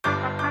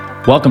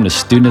Welcome to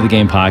Student of the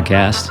Game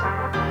podcast,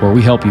 where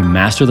we help you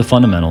master the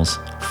fundamentals,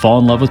 fall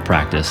in love with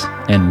practice,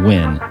 and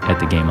win at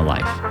the game of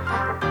life.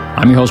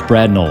 I'm your host,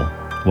 Brad Noll.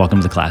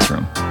 Welcome to the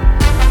classroom.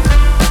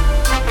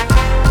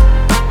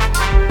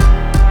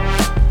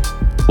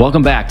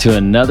 Welcome back to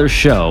another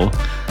show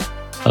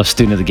of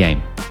Student of the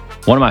Game.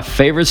 One of my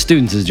favorite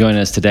students is joining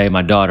us today,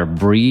 my daughter,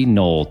 Bree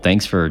Noll.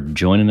 Thanks for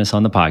joining us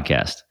on the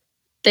podcast.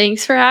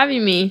 Thanks for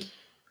having me.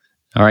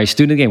 All right,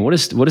 Student of the Game. What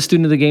does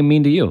Student of the Game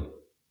mean to you?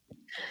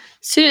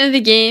 Student of the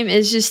game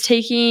is just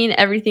taking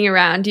everything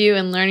around you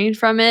and learning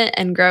from it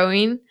and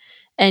growing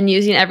and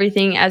using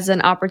everything as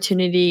an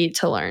opportunity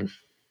to learn.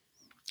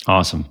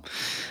 Awesome.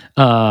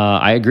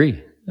 I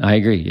agree.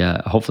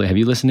 Yeah. Hopefully, have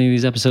you listened to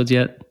these episodes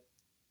yet?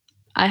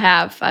 I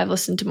have. I've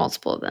listened to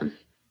multiple of them.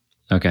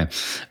 Okay.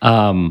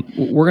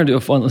 We're gonna do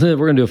a fun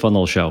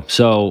little show.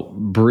 So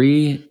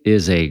Bree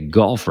is a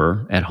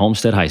golfer at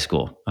Homestead High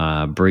School.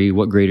 Bree,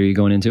 what grade are you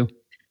going into?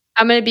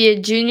 I'm going to be a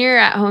junior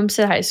at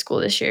Homestead High School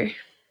this year.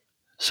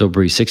 So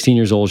Bree's 16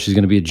 years old. She's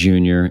going to be a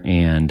junior,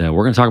 and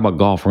we're going to talk about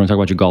golf. We're going to talk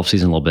about your golf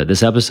season a little bit.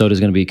 This episode is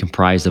going to be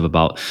comprised of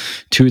about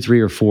 2, 3,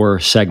 or 4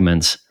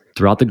 segments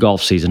throughout the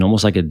golf season,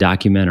 almost like a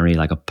documentary,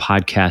 like a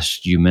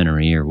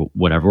podcast-umentary or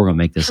whatever. We're going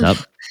to make this up.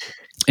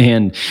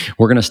 And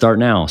we're going to start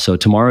now. So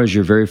tomorrow is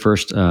your very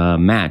first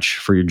match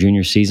for your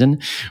junior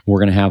season. We're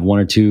going to have 1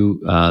 or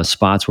 2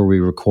 spots where we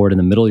record in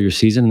the middle of your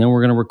season, and then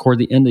we're going to record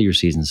the end of your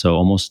season. So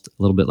almost a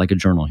little bit like a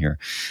journal here.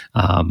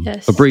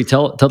 Yes. But Bree,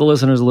 tell the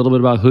listeners a little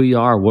bit about who you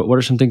are. What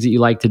are some things that you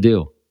like to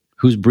do?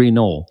 Who's Bree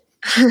Noll?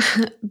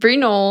 Bree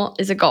Noll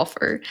is a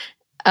golfer.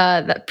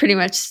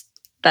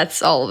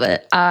 That's all of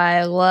it.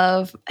 I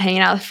love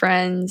hanging out with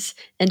friends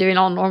and doing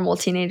all normal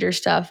teenager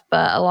stuff,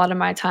 but a lot of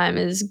my time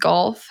is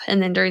golf.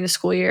 And then during the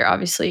school year,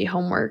 obviously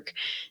homework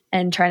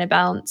and trying to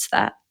balance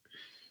that.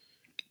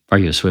 Are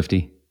you a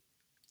Swiftie?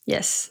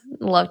 Yes.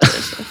 Love to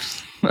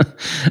Swift.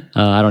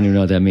 I don't even know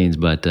what that means,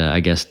 but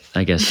I guess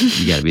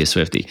you got to be a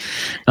Swiftie.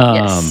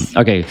 Yes.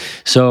 Okay,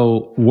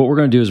 so what we're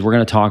going to do is we're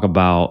going to talk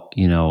about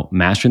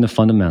mastering the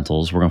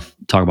fundamentals. We're going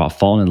to talk about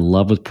falling in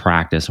love with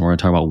practice, and we're going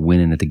to talk about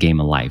winning at the game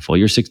of life. Well,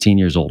 you're 16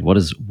 years old. What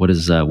does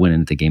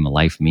winning at the game of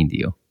life mean to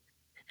you?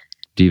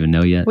 Do you even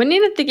know yet?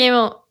 Winning at the game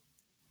of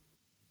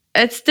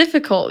it's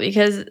difficult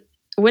because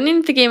winning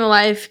at the game of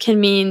life can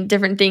mean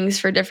different things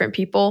for different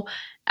people.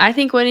 I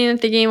think winning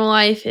at the game of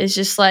life is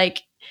just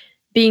like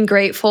being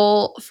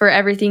grateful for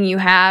everything you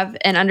have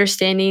and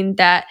understanding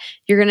that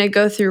you're going to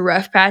go through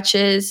rough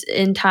patches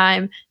in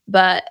time,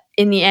 but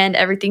in the end,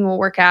 everything will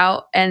work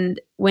out. And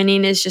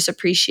winning is just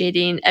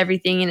appreciating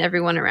everything and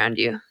everyone around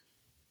you.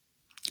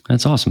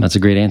 That's awesome. That's a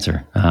great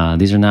answer.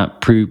 These are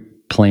not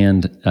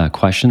pre-planned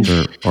questions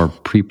or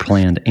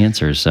pre-planned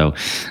answers. So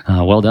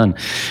well done.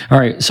 All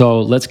right.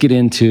 So let's get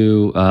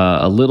into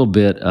a little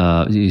bit.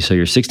 So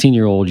you're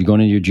 16-year-old, you're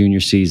going into your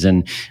junior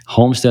season,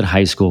 Homestead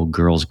High School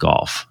girls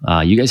golf.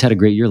 You guys had a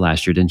great year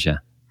last year, didn't you?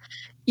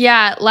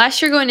 Yeah.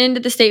 Last year going into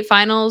the state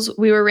finals,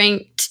 we were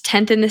ranked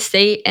 10th in the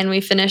state and we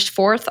finished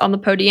 4th on the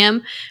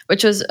podium,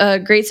 which was a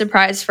great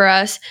surprise for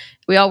us.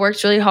 We all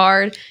worked really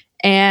hard.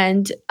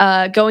 And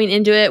going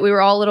into it, we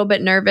were all a little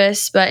bit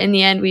nervous, but in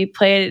the end, we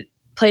played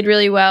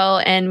really well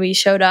and we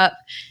showed up.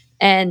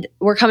 And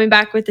we're coming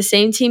back with the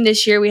same team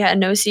this year. We had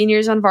no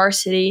seniors on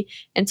varsity,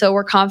 and so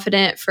we're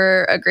confident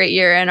for a great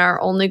year. And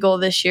our only goal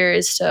this year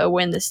is to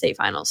win the state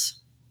finals.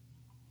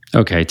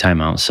 Okay,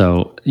 timeout.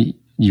 So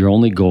your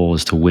only goal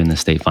is to win the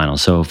state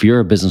finals. So if you're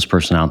a business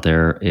person out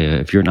there,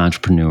 if you're an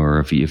entrepreneur,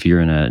 if you're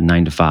in a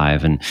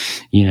 9-to-5, and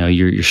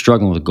you're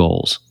struggling with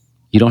goals,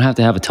 you don't have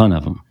to have a ton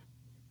of them.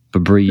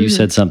 But Bree, you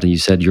said something. You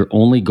said your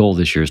only goal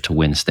this year is to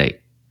win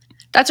state.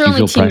 That's our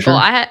only team goal.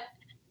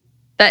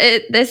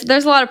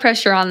 There's a lot of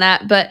pressure on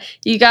that, but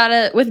you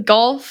gotta, with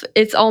golf,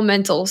 it's all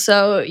mental.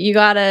 So you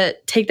gotta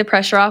take the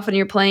pressure off when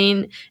you're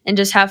playing and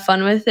just have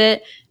fun with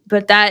it.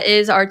 But that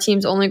is our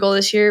team's only goal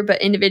this year.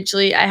 But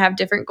individually, I have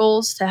different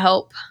goals to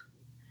help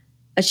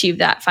achieve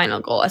that final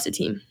goal as a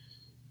team.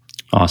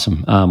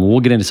 Awesome. We'll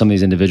get into some of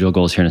these individual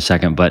goals here in a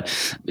second, but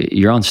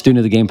you're on Student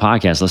of the Game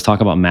podcast. Let's talk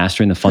about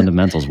mastering the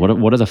fundamentals.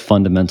 What are the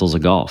fundamentals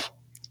of golf?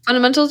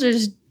 Fundamentals are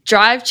just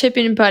drive,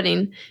 chipping, and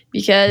putting,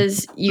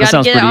 because you got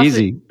to get it off.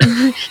 Easy.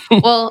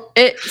 Well,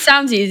 it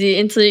sounds easy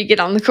until you get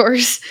on the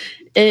course.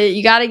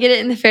 You got to get it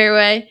in the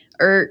fairway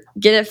or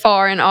get it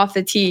far and off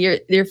the tee,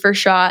 your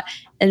first shot,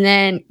 and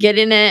then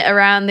getting it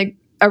around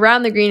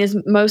the green is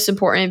most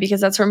important because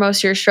that's where most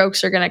of your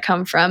strokes are going to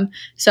come from.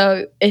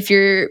 So if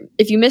you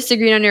miss the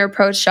green on your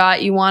approach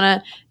shot, you want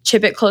to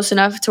chip it close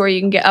enough to where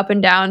you can get up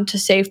and down to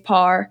save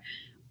par,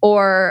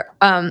 or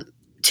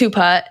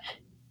 2-putt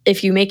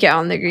if you make it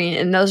on the green.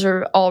 And those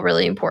are all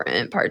really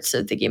important parts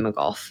of the game of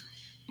golf.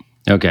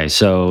 Okay,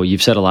 so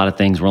you've said a lot of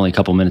things. We're only a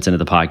couple minutes into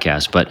the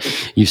podcast, but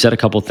you've said a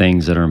couple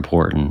things that are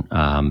important.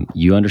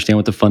 You understand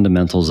what the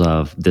fundamentals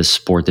of this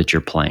sport that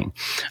you're playing.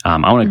 I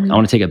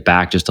want to take it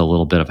back just a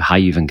little bit of how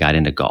you even got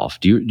into golf.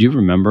 Do you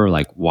remember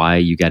like why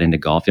you got into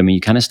golf? I mean,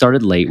 you kind of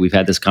started late. We've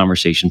had this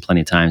conversation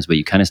plenty of times, but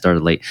you kind of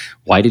started late.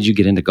 Why did you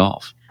get into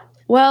golf?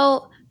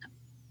 Well,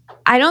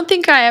 I don't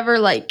think I ever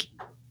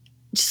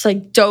just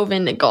like dove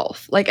into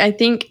golf. Like I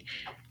think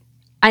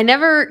I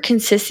never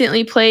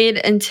consistently played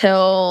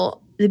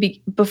until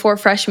before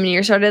freshman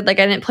year started. Like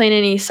I didn't play in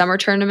any summer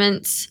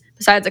tournaments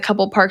besides a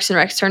couple Parks and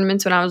Rec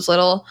tournaments when I was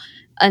little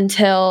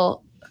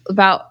until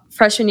about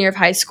freshman year of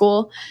high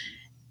school.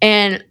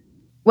 And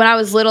when I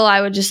was little,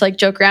 I would just like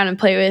joke around and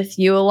play with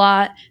you a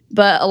lot.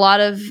 But a lot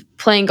of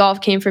playing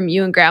golf came from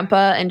you and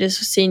grandpa and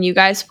just seeing you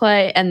guys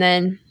play. And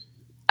then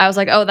I was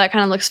like, oh, that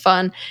kind of looks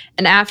fun.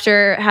 And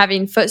after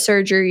having foot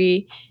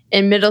surgery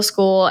in middle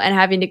school and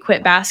having to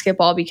quit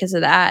basketball because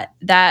of that,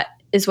 that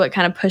is what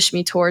kind of pushed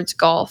me towards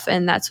golf.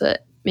 And that's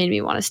what made me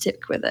want to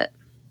stick with it.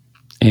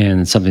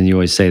 And it's something you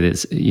always say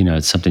that,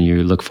 it's something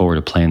you look forward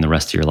to playing the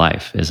rest of your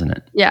life, isn't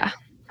it? Yeah.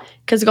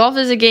 Because golf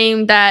is a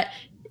game that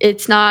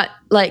it's not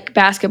like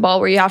basketball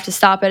where you have to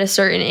stop at a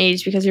certain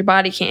age because your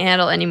body can't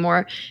handle it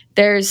anymore.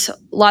 There's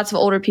lots of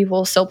older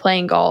people still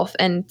playing golf,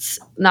 and it's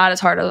not as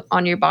hard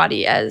on your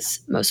body as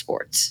most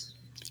sports.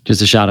 Just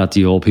a shout out to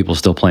you old people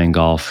still playing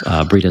golf.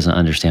 Bree doesn't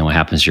understand what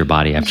happens to your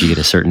body after you get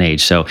a certain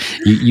age. So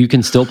you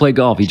can still play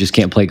golf. You just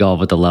can't play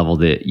golf at the level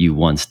that you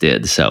once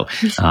did. So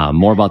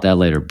more about that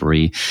later,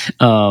 Bree.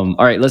 All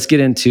right, let's get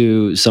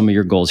into some of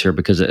your goals here,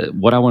 because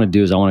what I want to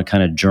do is I want to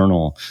kind of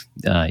journal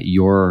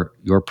your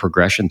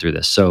progression through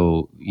this.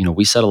 So,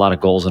 we set a lot of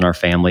goals in our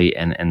family,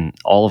 and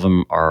all of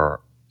them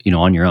are,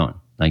 on your own.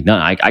 Like, no,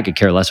 I could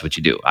care less what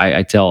you do.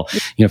 I tell,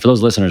 for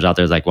those listeners out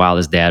there, it's like, wow,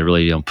 this dad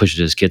really pushes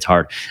his kids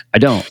hard. I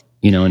don't.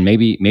 And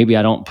maybe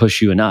I don't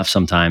push you enough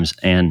sometimes.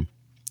 And,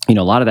 a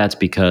lot of that's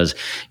because,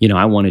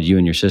 I wanted you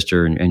and your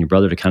sister and your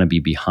brother to kind of be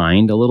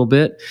behind a little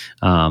bit.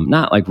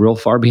 Not like real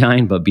far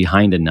behind, but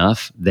behind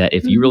enough that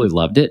if you really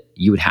loved it,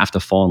 you would have to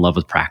fall in love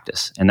with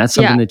practice. And that's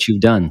something that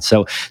you've done.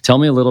 So tell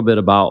me a little bit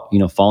about,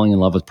 falling in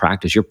love with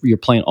practice. You're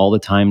playing all the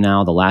time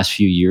now. The last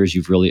few years,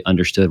 you've really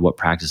understood what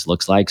practice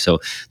looks like. So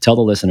tell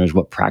the listeners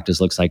what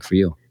practice looks like for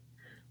you.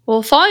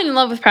 Well, falling in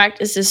love with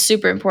practice is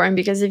super important,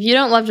 because if you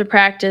don't love to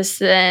practice,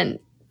 then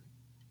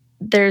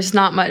there's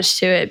not much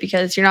to it,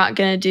 because you're not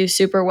going to do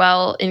super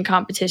well in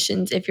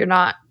competitions if you're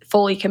not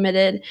fully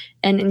committed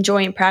and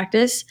enjoying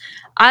practice.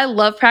 I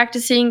love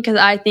practicing because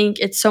I think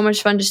it's so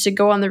much fun just to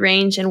go on the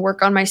range and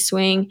work on my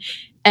swing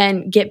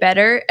and get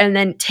better, and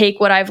then take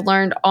what I've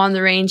learned on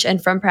the range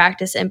and from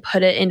practice and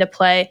put it into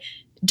play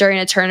during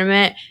a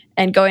tournament,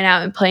 and going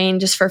out and playing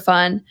just for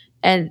fun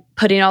and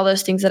putting all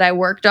those things that I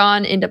worked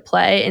on into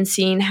play and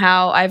seeing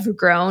how I've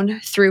grown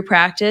through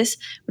practice,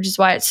 which is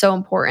why it's so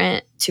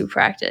important to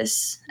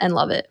practice and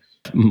love it.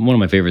 One of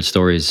my favorite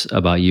stories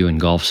about you in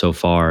golf so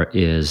far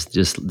is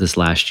just this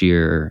last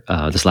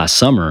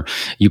summer,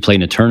 you played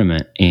in a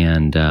tournament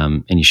and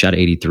you shot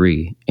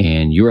 83,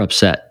 and you were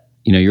upset.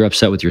 You're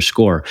upset with your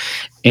score.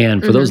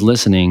 And for those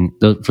listening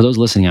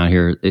out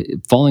here,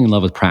 falling in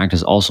love with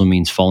practice also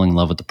means falling in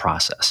love with the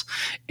process.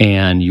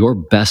 And your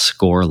best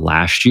score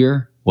last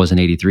year was an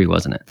 83,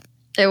 wasn't it?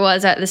 It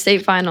was at the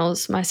state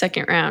finals, my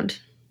second round.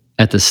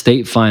 At the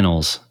state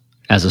finals,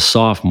 as a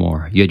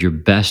sophomore, you had your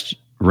best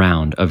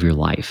round of your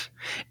life.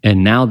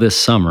 And now this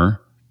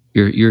summer,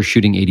 you're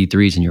shooting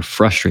 83s and you're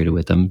frustrated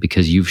with them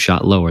because you've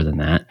shot lower than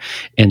that.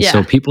 And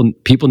so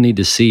people need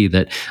to see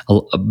that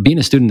being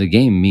a student of the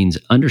game means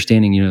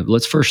understanding,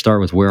 let's first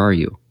start with where are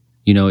you?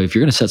 If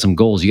you're going to set some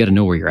goals, you got to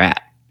know where you're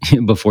at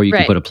before you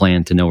can put a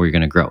plan to know where you're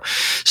going to grow.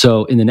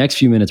 So in the next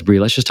few minutes, Bree,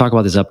 let's just talk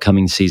about this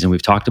upcoming season.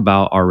 We've talked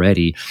about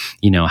already,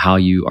 how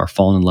you are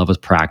falling in love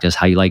with practice,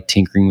 how you like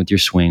tinkering with your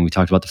swing. We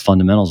talked about the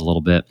fundamentals a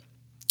little bit.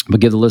 But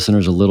give the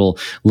listeners a little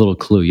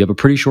clue. You have a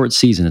pretty short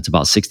season. It's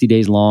about 60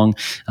 days long.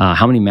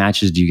 How many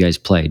matches do you guys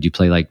play? Do you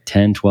play like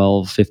 10,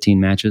 12, 15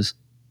 matches?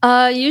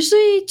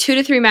 Usually 2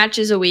 to 3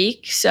 matches a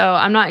week. So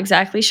I'm not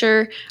exactly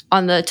sure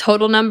on the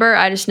total number.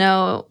 I just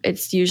know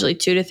it's usually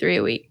 2 to 3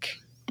 a week.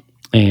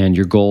 And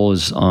your goal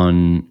is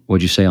on,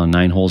 what'd you say, on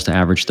 9 holes to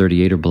average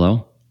 38 or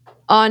below?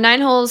 On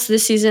 9 holes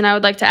this season, I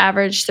would like to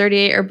average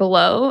 38 or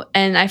below.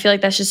 And I feel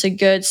like that's just a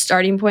good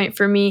starting point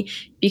for me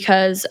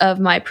because of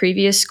my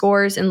previous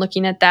scores, and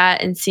looking at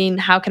that and seeing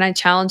how can I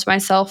challenge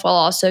myself while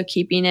also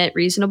keeping it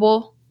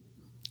reasonable.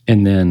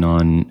 And then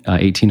on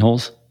 18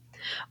 holes?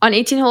 On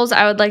 18 holes,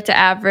 I would like to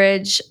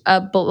average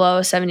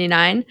below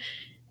 79.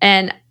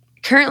 And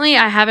currently,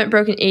 I haven't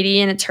broken 80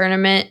 in a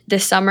tournament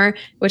this summer,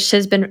 which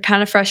has been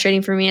kind of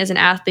frustrating for me as an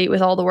athlete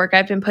with all the work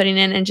I've been putting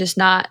in and just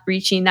not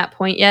reaching that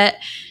point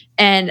yet.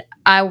 And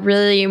I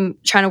really am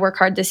trying to work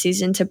hard this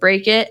season to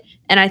break it.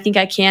 And I think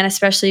I can,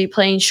 especially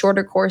playing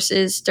shorter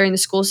courses during the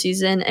school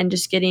season and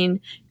just getting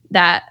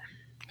that.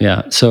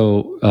 Yeah.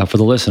 So for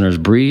the listeners,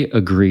 Bree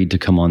agreed to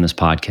come on this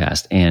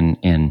podcast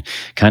and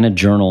kind of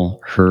journal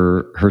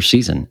her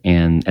season.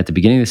 And at the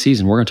beginning of the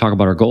season, we're going to talk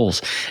about our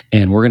goals,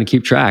 and we're going to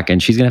keep track.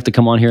 And she's going to have to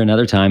come on here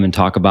another time and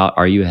talk about,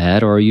 are you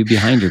ahead or are you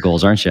behind your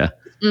goals, aren't you?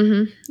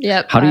 Mm-hmm.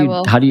 Yep. How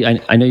do you,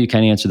 I know you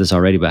kind of answered this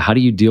already, but how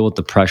do you deal with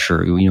the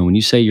pressure? When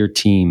you say your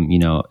team,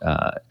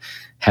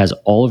 has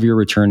all of your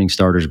returning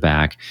starters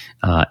back,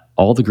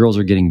 all the girls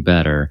are getting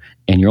better,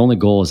 and your only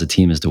goal as a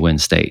team is to win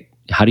state.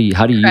 How do you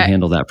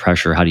handle that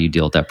pressure? How do you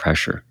deal with that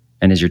pressure?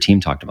 And has your team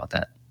talked about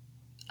that?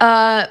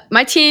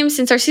 My team,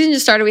 since our season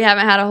just started, we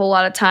haven't had a whole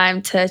lot of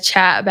time to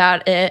chat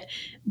about it,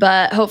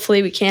 but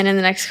hopefully we can in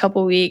the next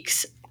couple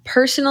weeks.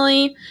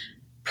 Personally,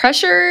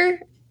 pressure,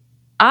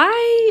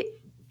 I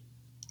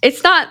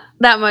it's not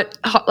that much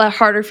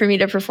harder for me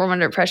to perform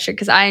under pressure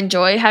because I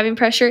enjoy having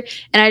pressure,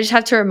 and I just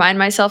have to remind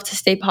myself to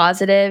stay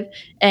positive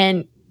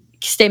and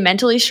stay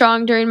mentally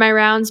strong during my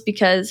rounds,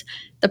 because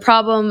the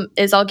problem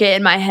is I'll get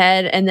in my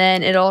head and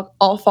then it'll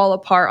all fall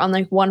apart on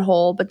like one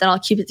hole, but then I'll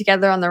keep it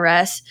together on the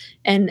rest,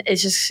 and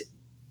it's just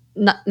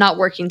not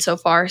working so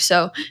far.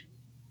 So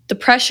the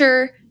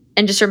pressure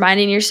and just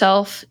reminding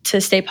yourself to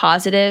stay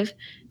positive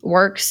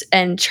works,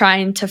 and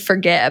trying to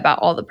forget about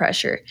all the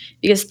pressure,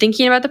 because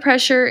thinking about the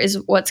pressure is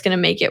what's going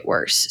to make it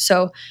worse.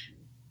 So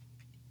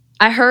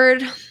I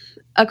heard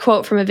a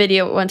quote from a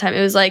video one time.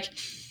 It was like,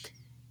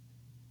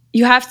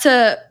 you have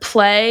to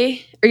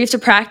play, or you have to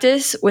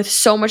practice with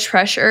so much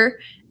pressure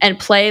and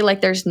play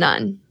like there's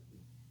none,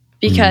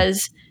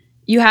 because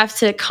you have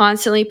to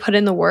constantly put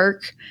in the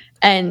work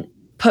and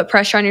put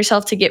pressure on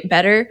yourself to get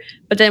better.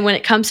 But then when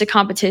it comes to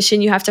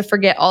competition, you have to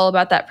forget all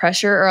about that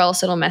pressure, or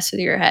else it'll mess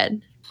with your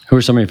head. Who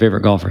are some of your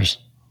favorite golfers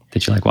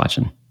that you like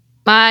watching?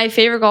 My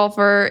favorite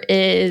golfer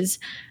is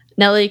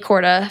Nelly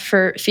Korda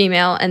for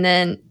female, and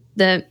then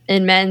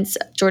in men's,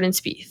 Jordan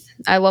Spieth.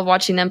 I love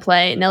watching them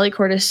play. Nelly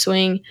Korda's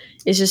swing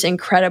is just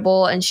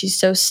incredible, and she's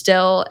so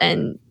still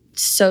and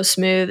so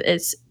smooth.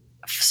 It's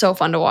so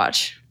fun to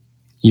watch.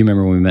 You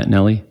remember when we met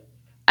Nelly?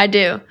 I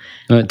do.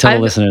 Tell the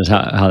listeners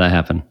how that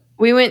happened.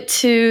 We went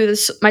to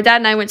my dad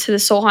and I went to the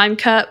Solheim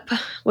Cup.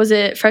 Was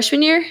it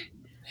freshman year?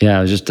 Yeah,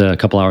 it was just a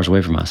couple hours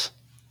away from us.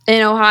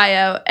 In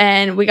Ohio,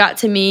 and we got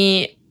to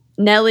meet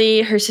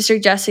Nelly, her sister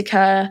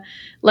Jessica,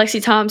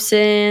 Lexi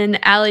Thompson,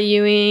 Allie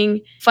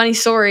Ewing. Funny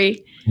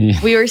story. Yeah.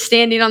 We were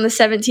standing on the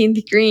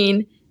 17th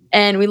green,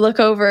 and we look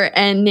over,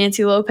 and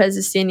Nancy Lopez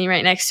is standing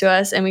right next to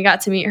us, and we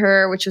got to meet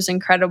her, which was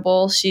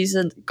incredible. She's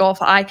a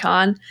golf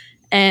icon,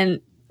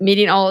 and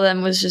meeting all of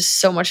them was just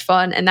so much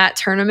fun. And that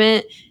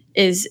tournament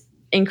is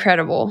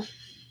incredible.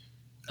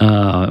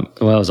 Well,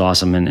 it was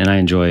awesome, and I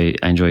enjoy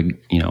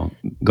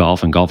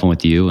golf and golfing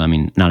with you. I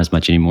mean, not as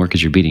much anymore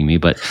because you're beating me,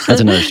 but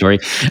that's another story.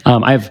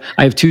 I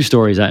have two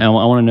stories. I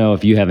want to know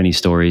if you have any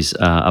stories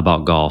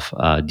about golf.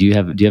 Do you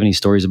have any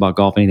stories about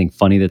golf? Anything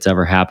funny that's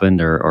ever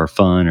happened, or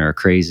fun, or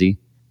crazy?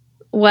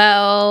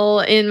 Well,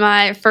 in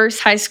my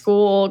first high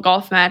school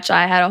golf match,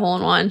 I had a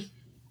hole-in-one.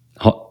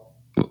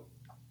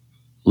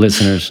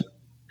 Listeners,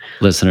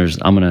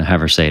 I'm going to have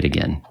her say it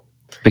again,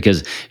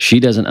 because she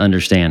doesn't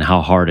understand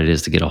how hard it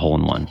is to get a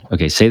hole-in-one.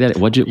 Okay, say that.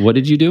 What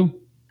did you do?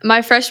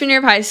 My freshman year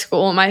of high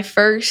school, my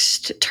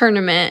first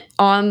tournament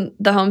on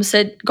the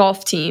Homestead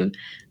golf team,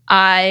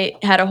 I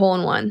had a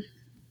hole-in-one.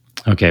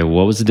 Okay,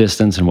 what was the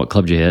distance and what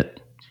club did you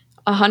hit?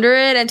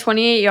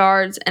 128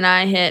 yards, and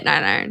I hit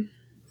 9-iron.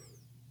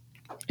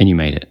 And you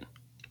made it.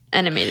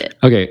 And I made it.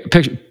 Okay,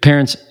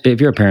 parents, if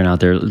you're a parent out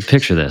there,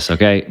 picture this,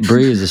 okay?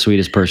 Bree is the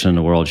sweetest person in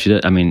the world.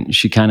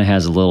 She kind of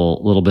has a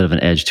little bit of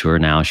an edge to her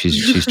now.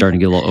 She's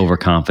starting to get a little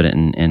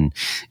overconfident and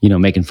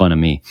making fun of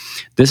me.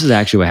 This is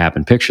actually what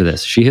happened. Picture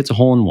this. She hits a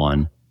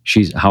hole-in-one.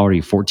 How old are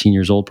you, 14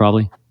 years old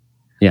probably?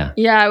 Yeah.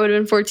 Yeah, I would have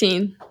been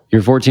 14.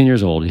 You're 14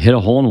 years old. You hit a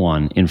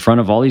hole-in-one in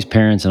front of all these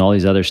parents and all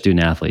these other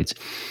student athletes.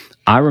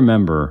 I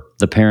remember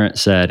the parent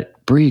said,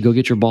 Bree, go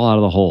get your ball out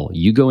of the hole.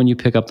 You go and you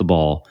pick up the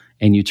ball,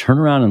 and you turn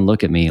around and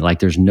look at me like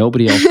there's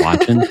nobody else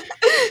watching. You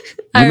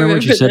remember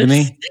what you said to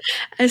me?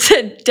 I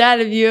said, Dad,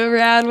 have you ever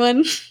had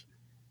one?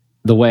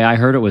 The way I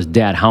heard it was,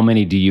 Dad, how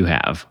many do you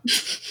have?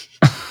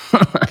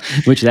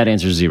 Which that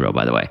answer is 0,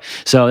 by the way.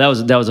 So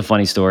that was a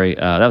funny story.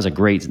 That was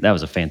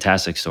a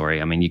fantastic story.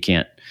 I mean, you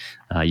can't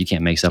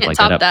make stuff like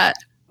that up.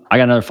 I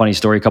got another funny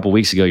story. A couple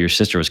weeks ago, your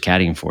sister was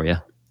caddying for you.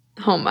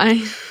 Oh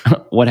my.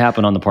 What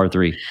happened on the par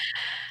 3?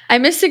 I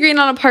missed the green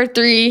on a par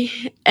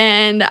 3,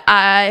 and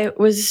I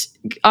was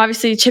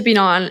obviously chipping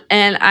on,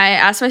 and I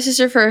asked my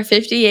sister for a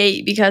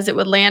 58 because it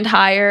would land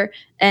higher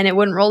and it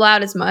wouldn't roll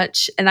out as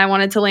much, and I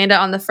wanted to land it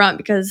on the front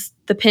because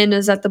the pin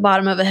is at the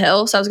bottom of a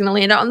hill, so I was going to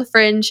land it on the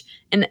fringe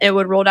and it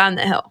would roll down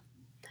the hill.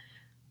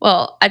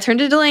 Well, I turned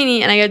to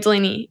Delaney and I go,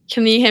 Delaney,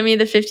 can you hand me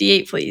the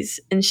 58,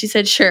 please? And she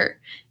said, sure.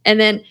 And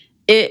then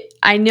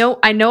I know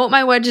what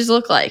my wedges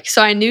look like,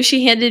 so I knew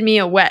she handed me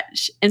a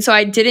wedge, and so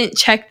I didn't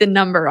check the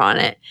number on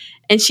it.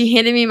 And she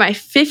handed me my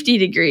 50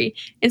 degree.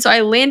 And so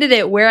I landed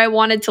it where I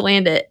wanted to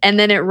land it. And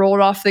then it rolled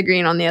off the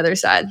green on the other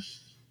side.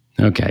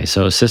 Okay.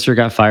 So sister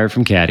got fired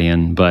from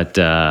caddying, but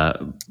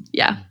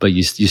yeah. But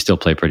you still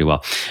play pretty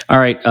well. All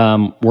right.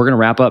 We're going to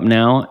wrap up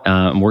now.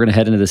 We're going to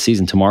head into the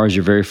season. Tomorrow is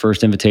your very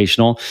first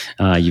invitational.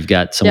 You've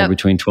got somewhere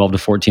between 12 to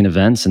 14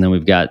 events. And then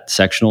we've got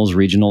sectionals,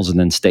 regionals, and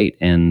then state.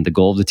 And the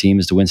goal of the team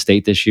is to win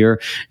state this year.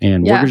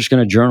 And we're just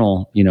going to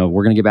journal.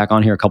 We're going to get back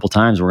on here a couple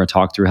times. We're going to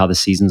talk through how the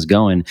season's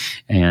going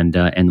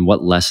and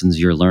what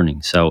lessons you're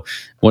learning. So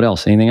what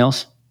else? Anything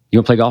else? You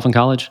want to play golf in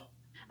college?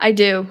 I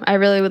do. I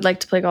really would like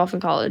to play golf in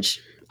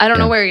college. I don't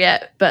know where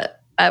yet,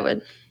 but I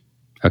would.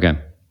 Okay.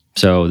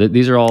 So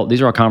these are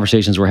all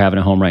conversations we're having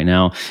at home right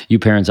now. You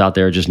parents out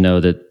there just know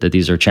that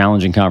these are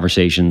challenging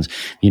conversations.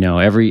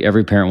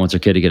 Every parent wants their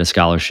kid to get a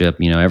scholarship.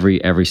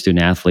 Every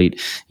student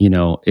athlete,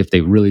 if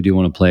they really do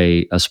want to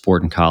play a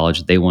sport in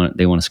college, they want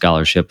a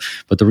scholarship.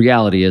 But the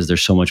reality is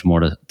there's so much more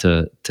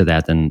to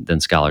that than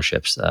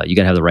scholarships. You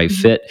got to have the right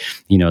fit.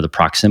 The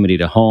proximity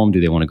to home.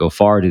 Do they want to go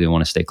far? Do they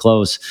want to stay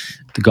close?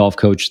 The golf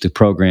coach, the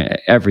program,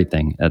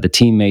 everything. The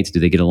teammates. Do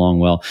they get along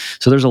well?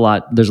 So there's a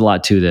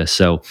lot to this.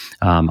 So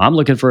I'm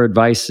looking for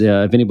advice.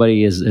 If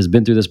anybody has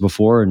been through this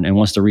before and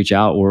wants to reach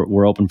out,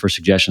 we're open for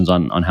suggestions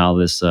on how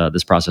this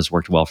process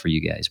worked well for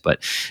you guys. But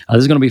this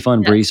is going to be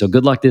fun, Bree. So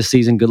good luck this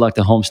season. Good luck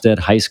to Homestead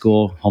High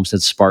School,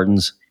 Homestead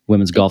Spartans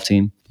women's golf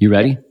team. You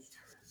ready?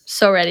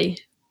 So ready.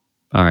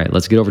 All right,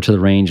 let's get over to the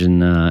range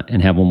and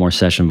have one more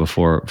session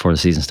before the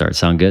season starts.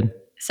 Sound good?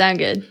 Sound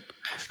good.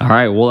 All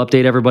right, we'll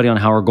update everybody on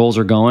how our goals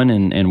are going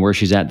and where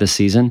she's at this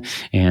season,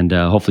 and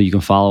hopefully you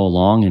can follow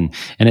along. And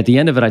at the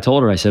end of it, I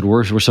told her, I said,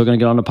 we're still going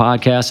to get on the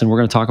podcast, and we're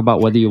going to talk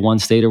about whether you won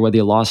state or whether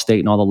you lost state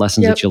and all the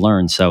lessons that you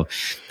learned. So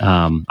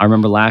I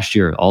remember last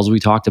year, all we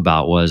talked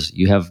about was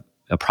you have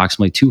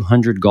approximately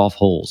 200 golf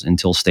holes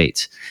until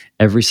states.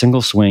 Every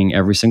single swing,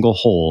 every single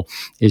hole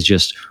is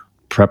just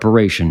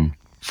preparation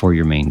for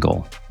your main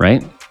goal,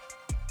 right?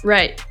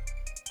 Right.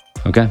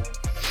 Okay.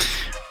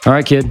 All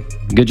right, kid.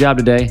 Good job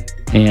today.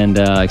 And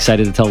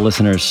excited to tell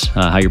listeners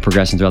how you're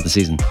progressing throughout the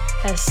season.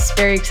 Yes,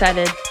 very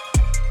excited.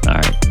 All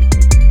right.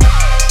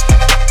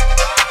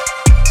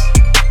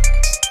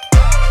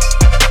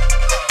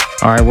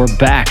 All right, we're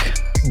back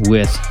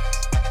with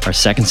our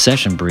second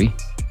session, Bree.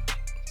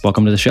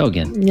 Welcome to the show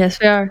again. Yes,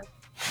 we are.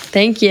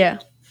 Thank you.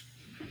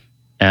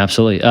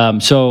 Absolutely.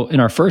 So in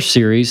our first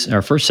series,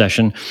 our first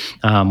session,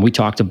 we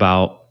talked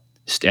about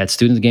at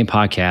Student of the Game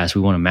podcast,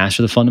 we want to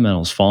master the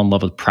fundamentals, fall in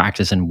love with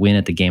practice, and win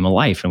at the game of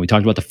life. And we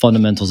talked about the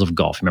fundamentals of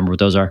golf. Remember what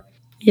those are?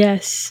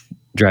 Yes.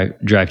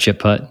 Drive, chip,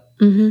 putt.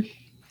 Mm-hmm.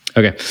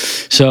 Okay.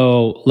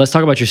 So let's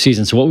talk about your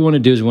season. So what we want to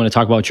do is we want to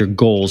talk about your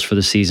goals for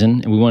the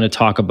season, and we want to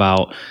talk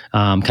about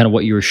kind of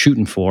what you were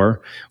shooting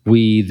for.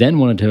 We then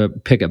wanted to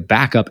pick it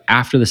back up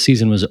after the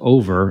season was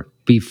over,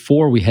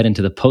 before we head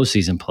into the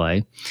postseason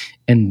play.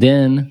 And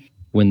then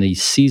when the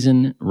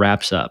season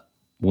wraps up,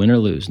 win or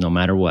lose, no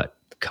matter what,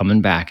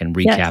 coming back and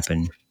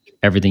recapping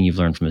everything you've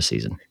learned from the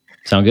season.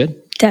 Sound good?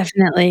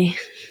 Definitely.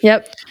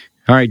 Yep.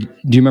 All right. Do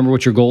you remember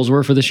what your goals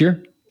were for this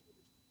year?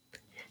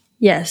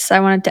 Yes. I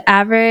wanted to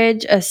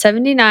average a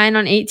 79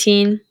 on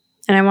 18,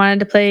 and I wanted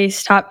to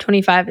place top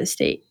 25 at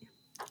state.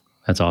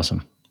 That's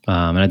awesome.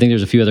 And I think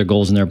there's a few other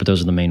goals in there, but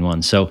those are the main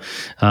ones. So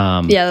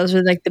those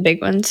are like the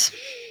big ones.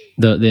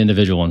 The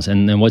individual ones.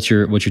 And then what's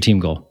your team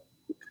goal?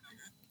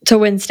 To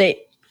win state.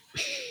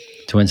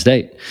 To win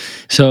state.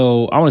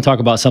 So I want to talk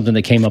about something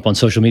that came up on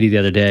social media the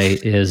other day.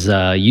 Is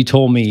you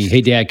told me,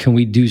 "Hey, Dad, can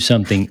we do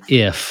something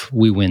if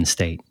we win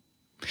state?"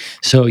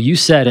 So you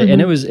said it,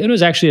 and it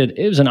was actually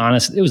an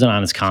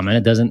honest comment.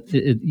 It doesn't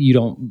you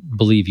don't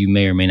believe you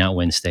may or may not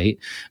win state,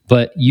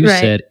 but you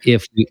said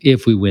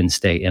if we win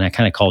state, and I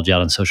kind of called you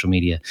out on social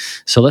media.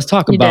 So let's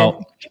talk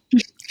about.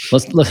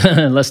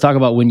 Let's talk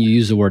about when you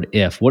use the word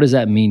if. What does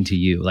that mean to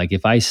you? Like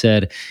if I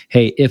said,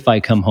 "Hey, if I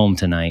come home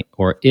tonight,"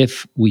 or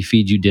 "if we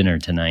feed you dinner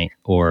tonight,"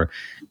 or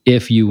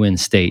 "if you win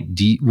state,"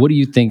 what do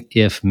you think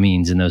 "if"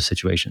 means in those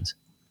situations?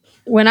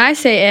 When I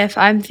say if,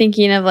 I'm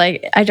thinking of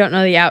like, I don't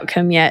know the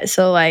outcome yet.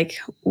 So like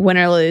win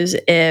or lose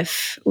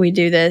if we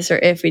do this or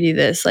if we do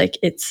this, like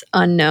it's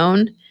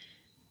unknown.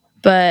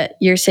 But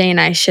you're saying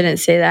I shouldn't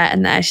say that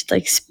and that I should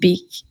like speak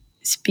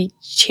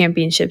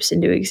championships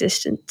into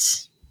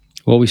existence.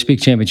 Well, we speak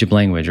championship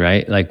language,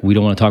 right? Like we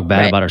don't want to talk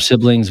bad about our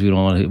siblings. We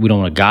don't want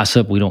to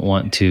gossip. We don't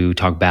want to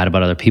talk bad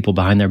about other people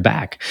behind their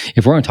back.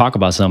 If we're going to talk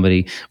about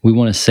somebody, we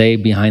want to say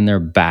behind their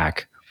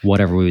back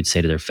whatever we would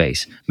say to their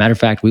face. Matter of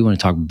fact, we want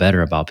to talk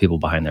better about people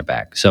behind their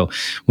back. So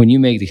when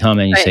you make the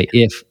comment, you say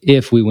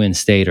if we win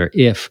state or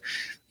if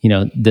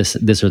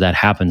this or that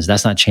happens,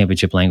 that's not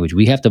championship language.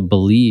 We have to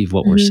believe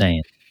what we're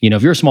saying.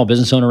 If you're a small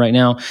business owner right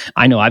now,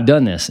 I know I've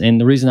done this.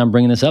 And the reason I'm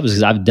bringing this up is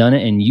because I've done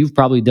it and you've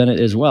probably done it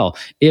as well.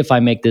 If I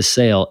make this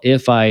sale,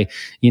 if I,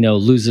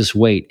 lose this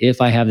weight,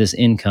 if I have this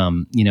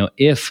income,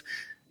 if,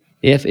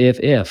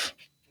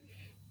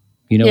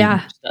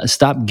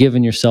 stop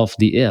giving yourself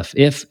the if.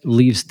 If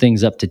leaves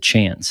things up to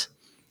chance.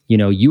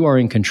 You are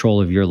in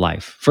control of your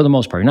life for the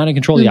most part. You're not in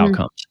control of the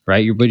outcomes,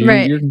 right? But you're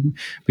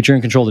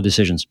in control of the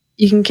decisions.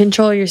 You can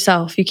control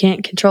yourself. You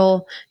can't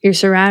control your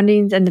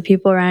surroundings and the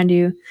people around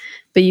you,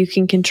 but you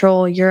can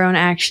control your own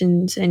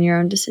actions and your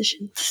own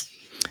decisions.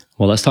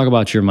 Well, let's talk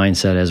about your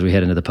mindset as we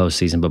head into the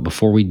postseason. But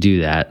before we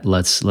do that,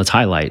 let's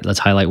highlight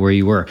where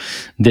you were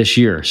this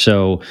year.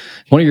 So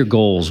one of your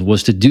goals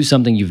was to do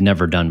something you've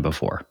never done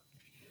before,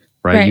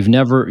 right? You've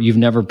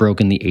never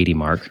broken the 80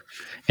 mark.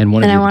 And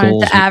one of your goals... I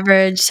wanted to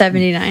average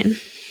 79.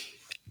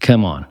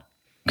 Come on.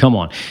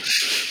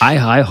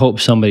 I hope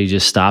somebody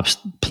just stops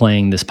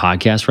playing this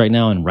podcast right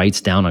now and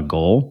writes down a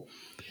goal.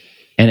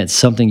 And it's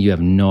something you have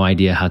no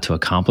idea how to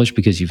accomplish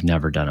because you've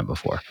never done it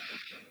before.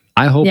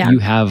 I hope Yeah. you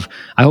have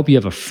I hope you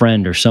have a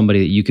friend or somebody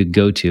that you could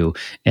go to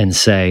and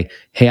say,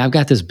 "Hey, I've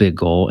got this big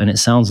goal and it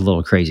sounds a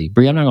little crazy."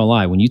 Bree, I'm not gonna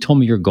lie, when you told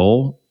me your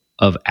goal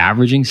of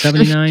averaging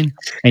 79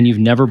 and you've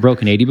never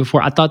broken 80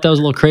 before, I thought that was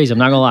a little crazy. I'm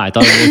not gonna lie, I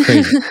thought it was a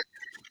little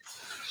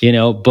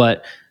crazy,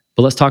 but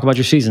let's talk about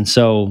your season.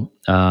 So,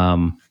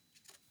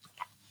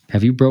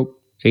 have you broke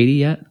 80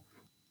 yet?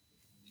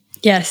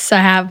 Yes, I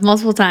have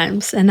multiple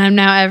times, and I'm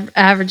now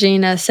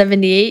averaging a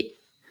 78,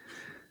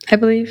 I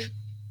believe.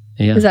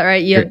 Yeah. Is that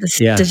right? You have the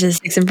Yeah.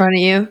 statistics in front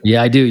of you?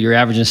 Yeah, I do. You're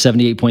averaging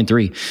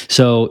 78.3.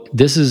 So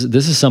this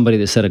is somebody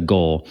that set a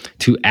goal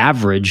to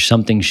average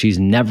something she's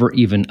never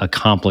even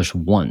accomplished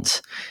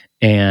once.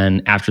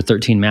 And after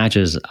 13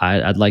 matches,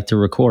 I'd like to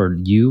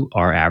record you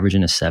are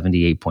averaging a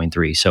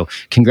 78.3. So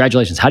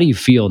congratulations. How do you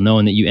feel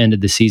knowing that you ended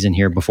the season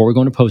here before we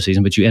go into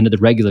postseason, but you ended the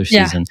regular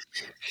Yeah. season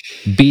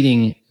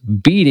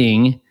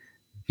beating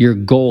your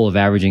goal of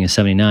averaging a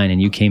 79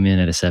 and you came in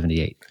at a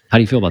 78? How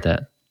do you feel about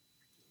that?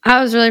 I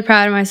was really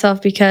proud of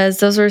myself because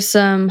those were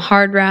some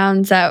hard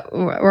rounds that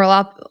were a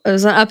lot. It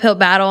was an uphill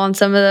battle on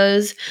some of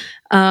those.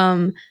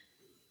 Um,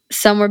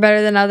 some were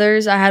better than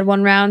others. I had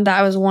one round that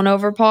I was one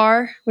over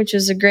par, which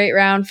was a great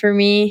round for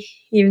me,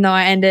 even though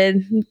I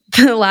ended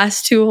the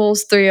last two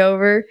holes three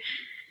over.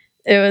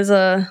 It was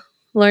a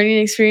learning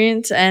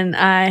experience, and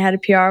I had a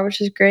PR,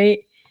 which is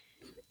great.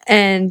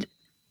 And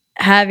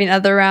having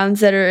other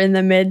rounds that are in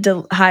the mid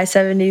to high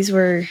 70s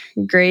were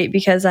great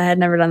because I had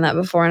never done that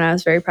before, and I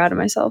was very proud of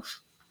myself.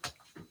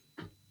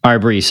 All right,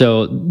 Bree.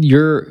 So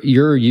your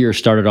year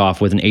started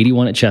off with an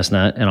 81 at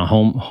Chestnut and a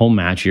home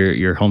match,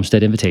 your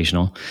Homestead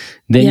Invitational.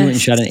 Then you went and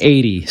Yes. shot an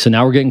 80. So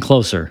now we're getting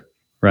closer,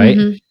 right?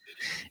 Hmm.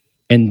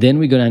 And then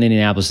we go down to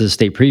Indianapolis to the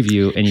state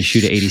preview, and you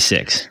shoot an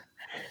 86.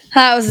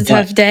 That was a But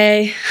tough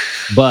day.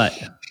 but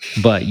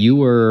but you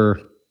were,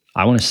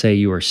 I want to say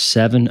you were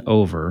 7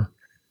 over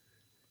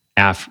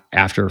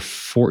after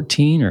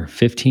 14 or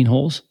 15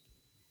 holes,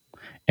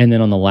 and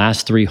then on the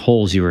last 3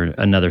 holes you were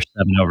another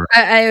 7 over.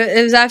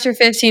 It was after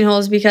 15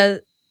 holes because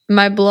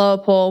my blow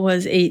up hole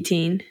was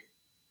 18.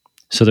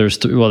 So there's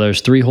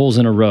 3 holes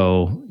in a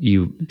row.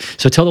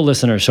 So tell the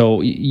listener.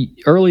 So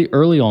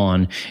early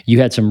on,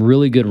 you had some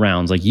really good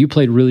rounds. Like you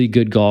played really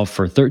good golf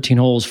for 13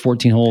 holes,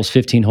 14 holes,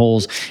 15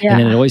 holes, and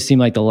then it Yeah. always seemed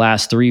like the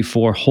last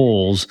 3-4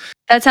 holes.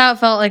 That's how it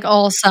felt like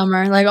all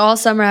summer. Like all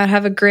summer, I'd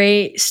have a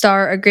great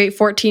start, a great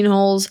 14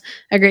 holes,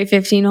 a great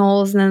 15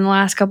 holes. And then the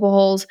last couple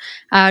holes,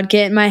 I would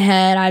get in my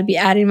head, I'd be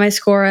adding my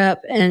score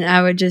up, and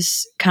I would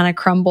just kind of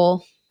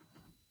crumble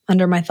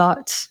under my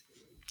thoughts.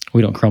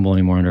 We don't crumble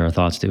anymore under our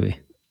thoughts, do we?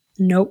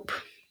 Nope.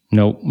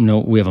 No, no.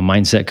 We have a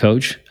mindset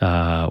coach.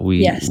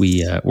 Yes.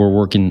 We're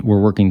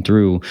working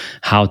through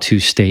how to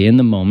stay in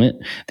the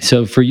moment.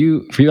 So for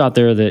you out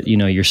there that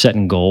you're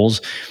setting goals,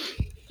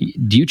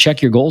 do you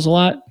check your goals a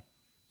lot?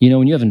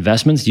 When you have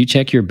investments, do you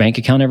check your bank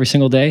account every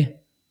single day?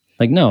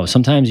 Like, no,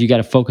 sometimes you got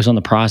to focus on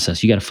the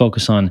process. You got to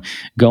focus on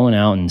going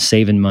out and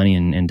saving money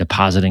and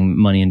depositing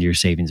money into your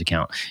savings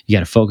account. You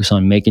got to focus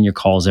on making your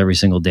calls every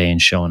single day and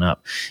showing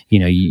up.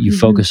 You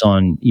focus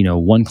on,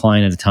 one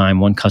client at a time,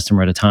 one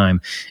customer at a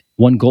time,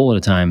 one goal at a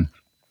time,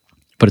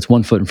 but it's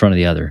one foot in front of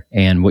the other.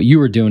 And what you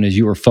were doing is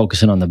you were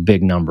focusing on the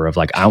big number of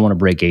like, I want to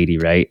break 80,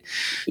 right?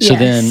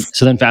 Yes.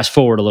 So then fast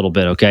forward a little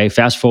bit, okay?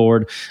 Fast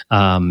forward.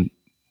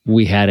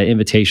 We had an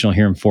invitational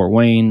here in Fort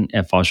Wayne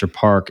at Foster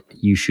Park.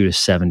 You shoot a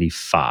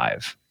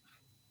 75.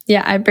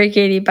 Yeah, I break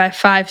 80 by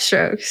 5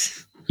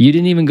 strokes. You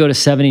didn't even go to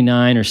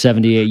 79 or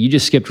 78. You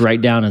just skipped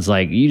right down.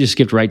 You just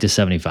skipped right to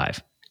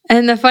 75.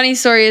 And the funny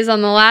story is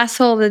on the last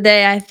hole of the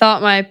day, I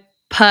thought my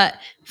putt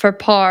for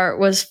par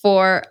was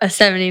for a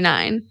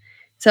 79.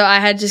 So I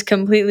had just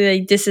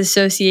completely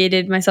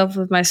disassociated myself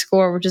with my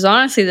score, which is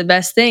honestly the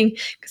best thing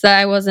because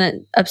I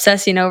wasn't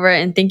obsessing over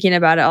it and thinking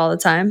about it all the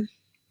time.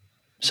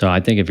 So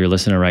I think if you're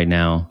listening right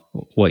now,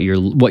 what you're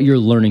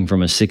learning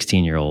from a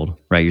 16-year-old,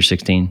 right? You're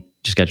 16,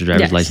 just got your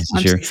driver's license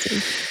this I'm year.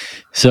 16.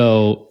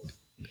 So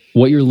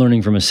what you're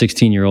learning from a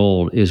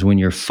 16-year-old is when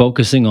you're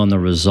focusing on the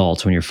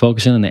results, when you're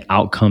focusing on the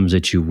outcomes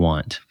that you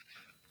want,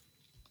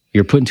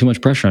 you're putting too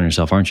much pressure on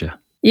yourself, aren't you?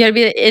 You got to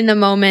be in the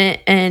moment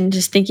and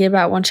just thinking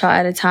about one shot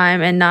at a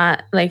time and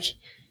not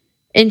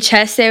in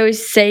chess, they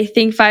always say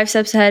think 5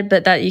 steps ahead,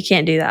 but that you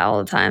can't do that all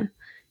the time.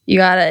 You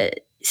got to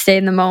stay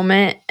in the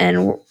moment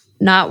and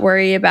not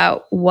worry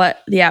about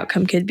what the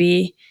outcome could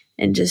be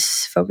and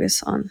just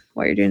focus on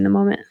what you're doing in the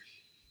moment.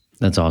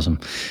 That's awesome.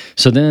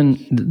 So then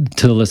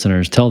to the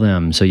listeners, tell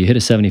them, so you hit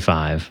a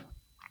 75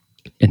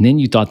 and then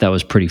you thought that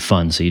was pretty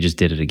fun. So you just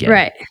did it again.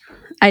 Right.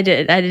 I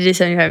did do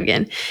 75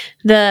 again.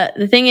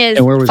 The thing is,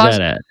 and where was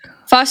that at?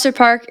 Foster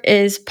Park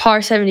is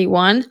par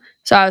 71.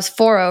 So I was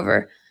 4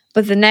 over.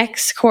 But the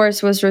next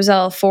course was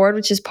Rosella Ford,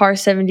 which is par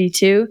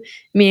 72,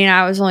 meaning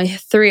I was only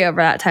 3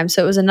 over that time.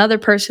 So it was another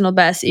personal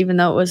best, even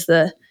though it was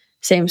the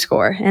same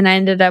score. And I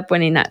ended up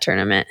winning that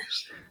tournament.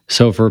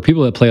 So for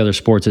people that play other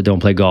sports that don't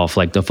play golf,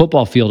 like the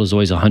football field is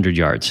always 100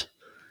 yards.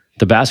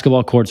 The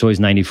basketball court's always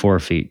 94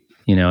 feet,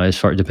 as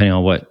far depending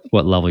on what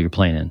level you're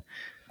playing in.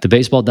 The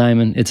baseball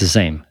diamond, it's the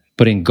same.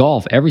 But in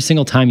golf, every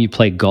single time you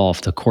play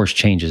golf, the course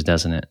changes,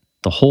 doesn't it?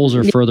 The holes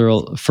are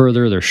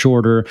further, they're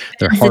shorter,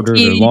 they're The harder,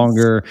 they're tees,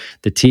 longer.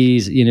 The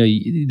tees, they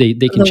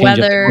can the change up, of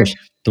weather. course,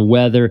 the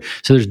weather.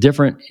 So there's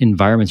different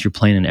environments you're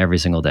playing in every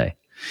single day.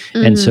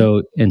 And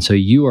Mhm. so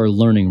you are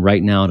learning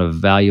right now a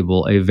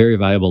very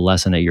valuable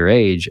lesson at your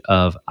age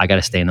of I got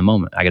to stay in the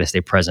moment. I got to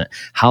stay present.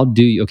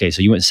 Okay,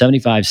 so you went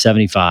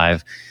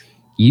 75-75,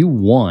 you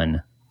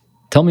won.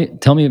 Tell me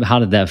how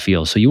did that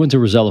feel? So you went to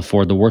Rosella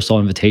Ford, the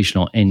Warsaw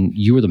Invitational, and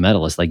you were the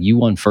medalist. Like you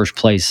won first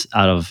place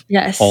out of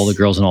all the Yes.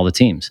 girls and all the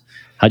teams.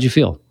 How'd you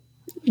feel?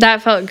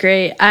 That felt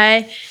great.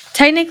 I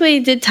technically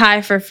did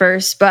tie for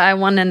first, but I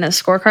won in the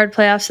scorecard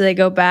playoff, so they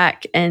go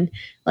back and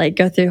like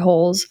go through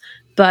holes.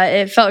 But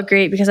it felt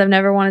great because I've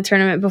never won a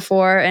tournament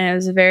before, and it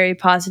was a very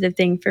positive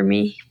thing for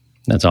me.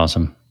 That's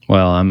awesome.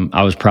 Well,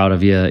 I was proud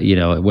of you. You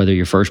know, whether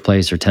you're first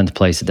place or 10th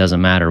place, it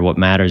doesn't matter. What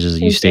matters is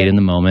you Thank stayed you. in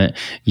the moment.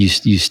 You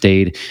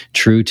stayed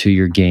true to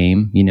your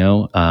game.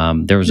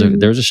 There was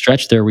a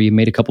stretch there where you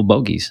made a couple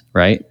bogeys,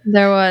 right?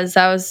 That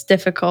was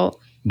difficult.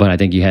 But I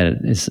think you had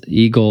this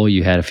eagle.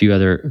 You had a few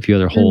other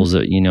Mhm. holes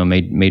that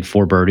made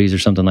four birdies or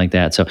something like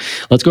that. So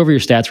let's go over your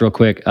stats real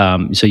quick.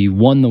 So you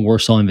won the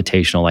Warsaw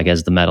Invitational like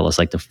as the medalist,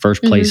 like the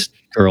first Mhm. place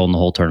girl in the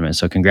whole tournament.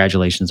 So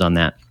congratulations on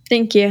that.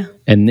 Thank you.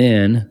 And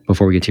then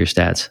before we get to your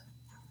stats,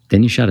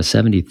 then you shot a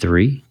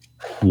 73,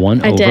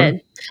 one I over.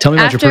 did. Tell me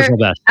about your After personal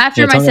best.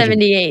 after Yeah, my tell me about your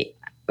 78,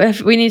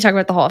 if we need to talk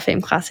about the Hall of Fame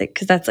Classic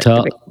because that's like the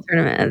tell, biggest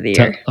tournament of the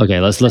year.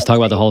 okay, let's talk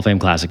about the Hall of Fame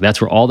Classic. That's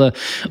where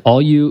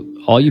all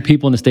you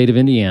people in the state of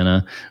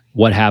Indiana,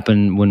 what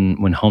happened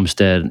when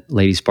Homestead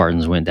Lady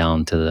Spartans went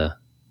down to the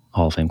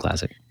Hall of Fame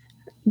Classic?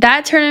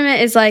 That tournament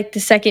is like the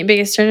second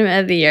biggest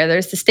tournament of the year.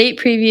 There's the state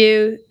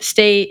preview,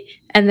 state,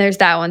 and there's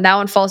that one. That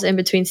one falls in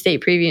between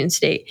state preview and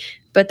state.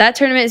 But that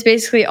tournament is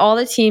basically all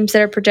the teams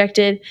that are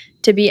projected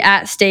to be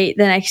at state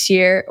the next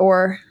year,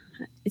 or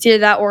it's either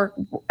that or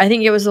I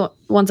think it was the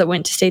ones that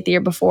went to state the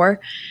year before.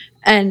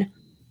 And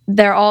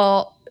they're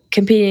all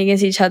competing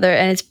against each other.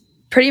 And it's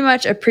pretty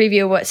much a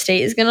preview of what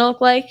state is going to look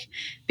like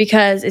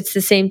because it's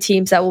the same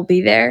teams that will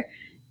be there.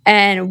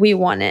 And we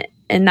won it.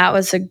 And that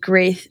was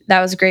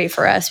great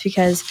for us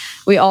because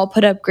we all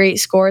put up great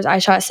scores. I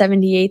shot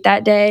 78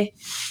 that day.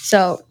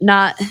 So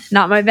not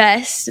my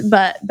best,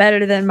 but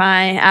better than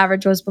my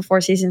average was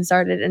before season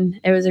started. And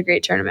it was a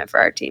great tournament for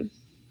our team.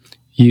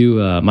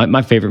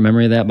 My favorite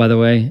memory of that, by the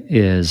way,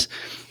 is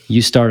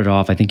you started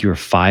off. I think you were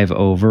 5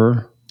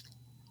 over,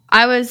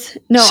 I was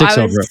no, 6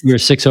 over. You were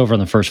 6 over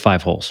on the first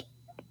 5 holes.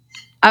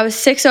 I was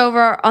 6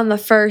 over on the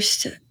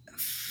first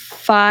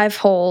 5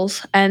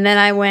 holes, and then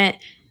I went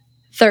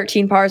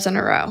 13 pars in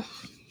a row,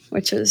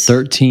 which was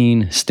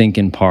 13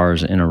 stinking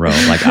pars in a row.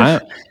 Like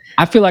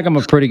I feel like I'm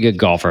a pretty good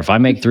golfer. If I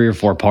make 3 or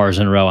 4 pars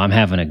in a row, I'm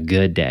having a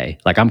good day.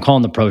 Like I'm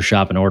calling the pro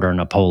shop and ordering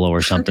a polo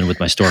or something with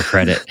my store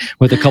credit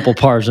with a couple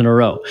pars in a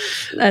row.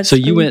 that's So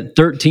you went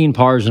 13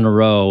 pars in a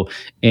row,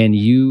 and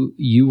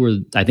you were,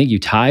 I think you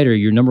tied or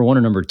you're number one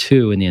or number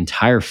two in the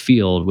entire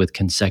field with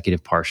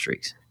consecutive par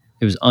streaks.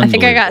 It was I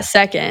think I unbelievable. got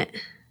second.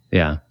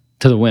 Yeah,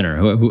 to the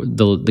winner,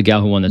 the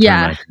gal who won the Yeah,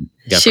 tournament.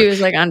 Got she first.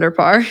 was like under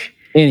par.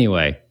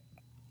 Anyway,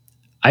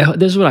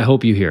 this is what I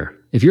hope you hear.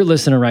 If you're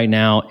listening right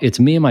now, it's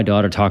me and my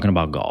daughter talking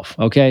about golf.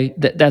 Okay,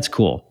 that's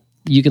cool.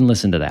 You can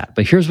listen to that.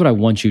 But here's what I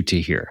want you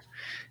to hear.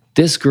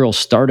 This girl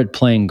started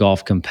playing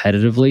golf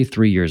competitively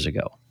 3 years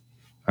ago.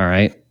 All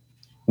right.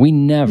 We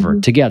never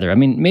together. I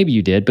mean, maybe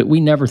you did, but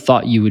we never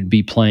thought you would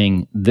be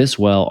playing this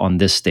well on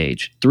this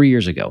stage 3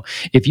 years ago.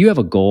 If you have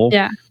a goal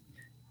Yeah,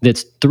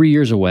 that's 3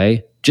 years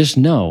away, just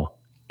know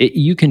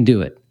you can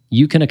do it.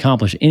 You can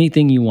accomplish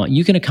anything you want.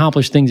 You can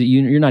accomplish things that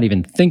you're not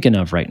even thinking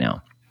of right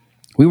now.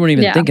 We weren't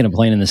even yeah, thinking of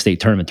playing in the state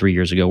tournament 3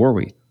 years ago, were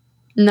we?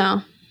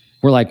 no,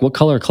 We're like, what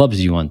color clubs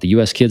do you want? The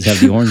U.S. kids have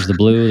the orange, the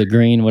blue, the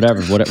green,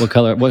 whatever. What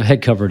color? What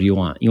head cover do you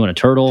want? You want a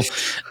turtle?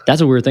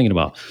 That's what we were thinking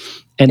about.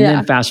 And yeah,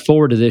 then fast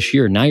forward to this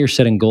year. Now you're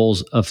setting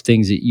goals of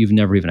things that you've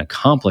never even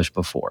accomplished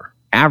before.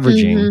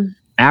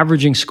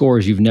 Averaging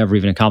scores you've never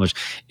even accomplished.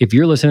 If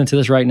you're listening to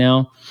this right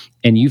now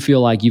and you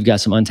feel like you've got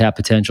some untapped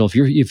potential, if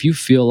you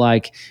feel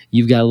like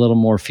you've got a little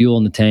more fuel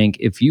in the tank,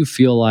 if you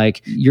feel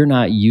like you're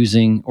not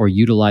using or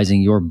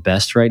utilizing your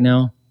best right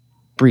now,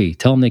 Bree,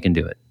 tell them they can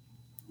do it.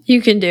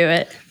 you can do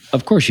it.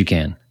 Of course you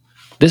can.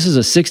 This is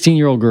a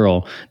 16-year-old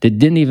girl that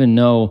didn't even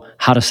know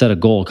how to set a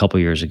goal a couple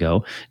years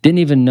ago, didn't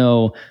even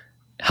know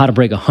how to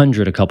break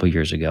 100 a couple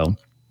years ago.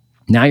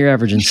 Now you're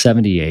averaging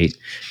 78.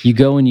 You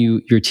go and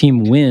your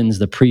team wins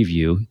the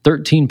preview,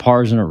 13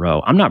 pars in a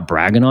row. I'm not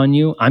bragging on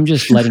you. I'm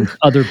just letting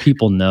other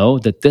people know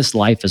that this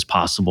life is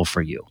possible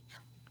for you.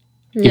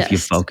 Yes. If you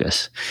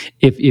focus,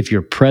 if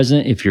you're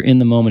present, if you're in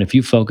the moment, if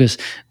you focus,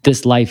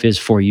 this life is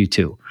for you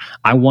too.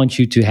 I want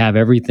you to have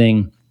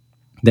everything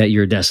that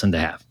you're destined to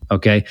have.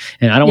 Okay.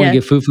 And I don't want to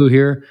Yeah. get foo-foo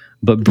here,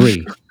 but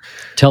Bree,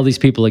 tell these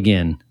people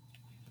again,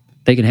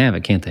 they can have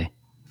it, can't they?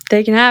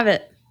 They can have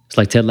it. It's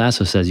like Ted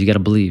Lasso says, you got to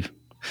believe.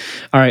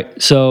 All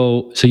right.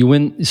 So you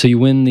win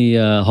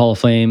the Hall of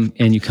Fame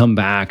and you come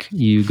back,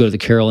 you go to the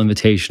Carroll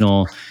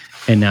Invitational,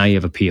 and now you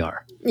have a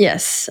PR.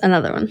 Yes,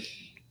 another one.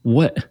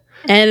 What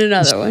And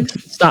another one.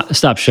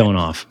 Stop showing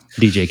off,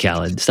 DJ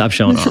Khaled. Stop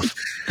showing off.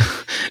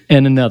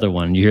 And another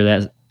one. You hear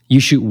that? You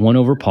shoot 1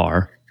 over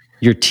par.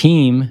 Your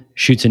team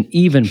shoots an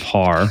even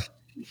par for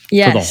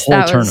the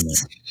whole tournament.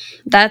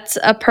 That's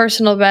a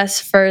personal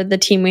best for the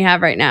team we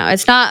have right now.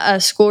 It's not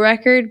a school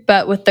record,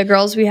 but with the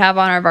girls we have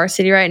on our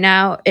varsity right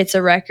now, it's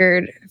a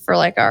record for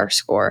like our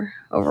score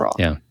overall.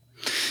 Yeah.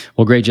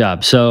 Well, great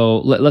job. So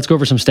let's go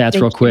over some stats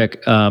real quick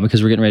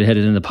because we're getting ready to head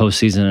into the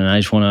postseason, and I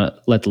just want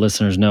to let the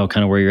listeners know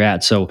kind of where you're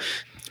at. So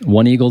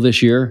 1 eagle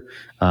this year,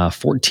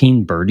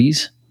 14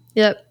 birdies.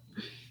 Yep.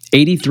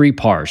 83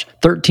 pars,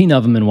 13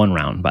 of them in one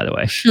round, by the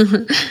way.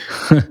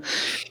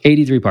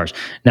 83 pars.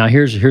 Now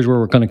here's where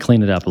we're going to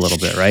clean it up a little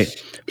bit, right?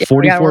 Yeah,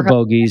 44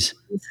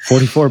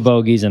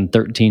 bogeys and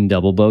 13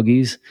 double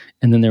bogeys.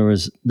 And then there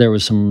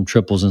was some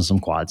triples and some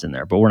quads in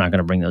there, but we're not going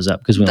to bring those up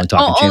because we only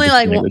talk only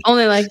like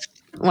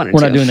one or we're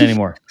two. Not doing that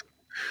anymore.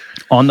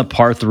 On the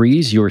par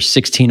threes, you're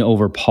 16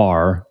 over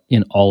par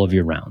in all of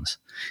your rounds.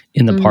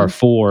 In the par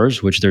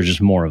fours, which there's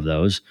just more of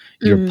those,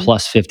 you're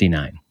plus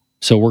 59.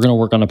 So we're going to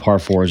work on the par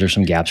fours. There's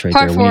some gaps right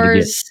there. We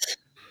need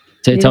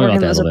to tell me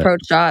about that those approach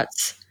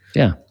shots.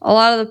 Yeah. A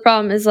lot of the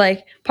problem is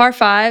like par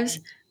fives,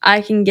 I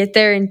can get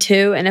there in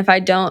 2, and if I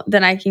don't,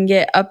 then I can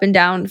get up and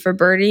down for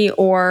birdie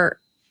or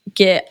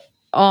get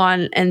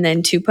on and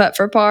then 2-putt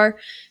for par.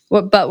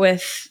 But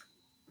with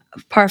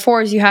par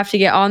fours, you have to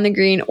get on the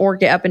green or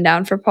get up and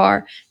down for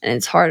par, and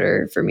it's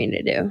harder for me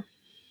to do.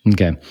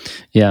 Okay.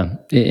 Yeah.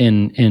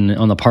 In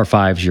on the par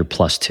fives, you're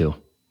plus 2.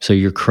 So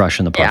you're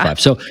crushing the par 5.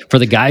 So for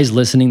the guys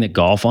listening that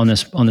golf on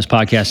this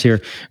podcast here,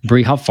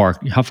 Bree, how far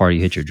do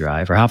you hit your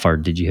drive, or how far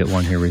did you hit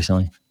one here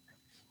recently?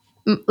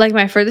 Like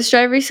my furthest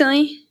drive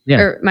recently?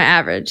 Yeah. Or my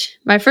average?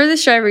 My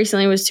furthest drive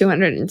recently was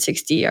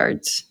 260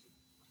 yards.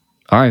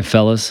 All right,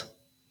 fellas.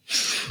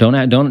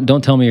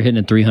 Don't tell me you're hitting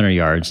at 300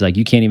 yards. Like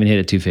you can't even hit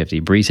at 250.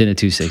 Bree's hitting at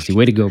 260.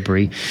 Way to go,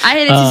 Bree. I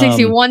hit at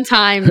 260 one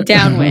time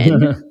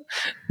downwind.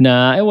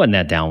 Nah, it wasn't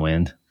that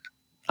downwind.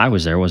 I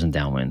was there. It wasn't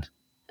downwind.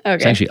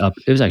 Okay.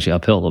 It was actually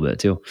uphill a little bit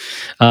too.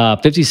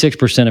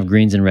 56% of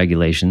greens in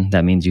regulation.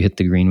 That means you hit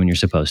the green when you're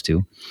supposed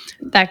to.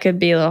 That could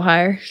be a little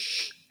higher.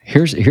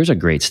 Here's a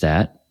great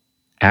stat.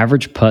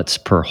 Average putts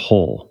per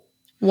hole.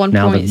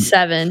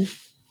 1.7.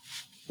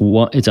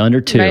 It's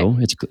under 2.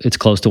 Right. It's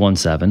close to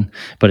 1.7,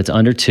 but it's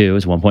under 2.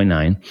 It's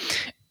 1.9.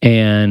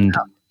 And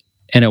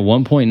at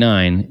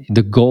 1.9,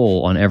 the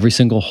goal on every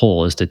single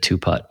hole is to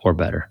 2-putt or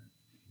better.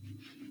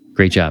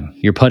 Great job.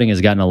 Your putting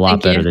has gotten a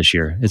lot better this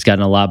year. It's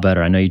gotten a lot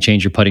better. I know you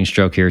changed your putting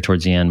stroke here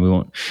towards the end. We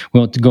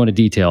won't go into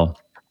detail,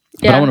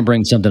 but I want to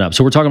bring something up.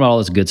 So we're talking about all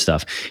this good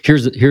stuff.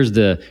 Here's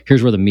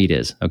where the meat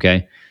is.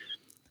 Okay,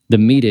 the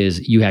meat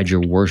is you had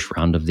your worst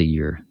round of the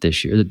year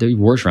this year, the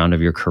worst round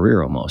of your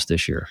career almost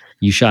this year.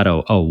 You shot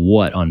a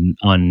what on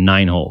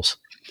 9 holes?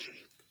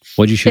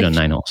 What'd you shoot on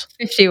 9 holes?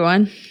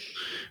 51.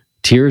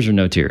 Tears or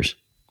no tears?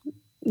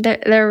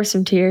 There were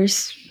some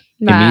tears.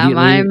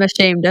 I'm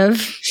ashamed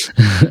of.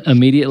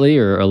 Immediately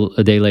or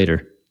a day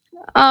later?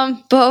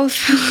 Both.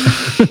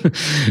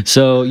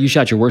 So you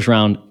shot your worst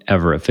round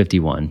ever at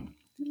 51.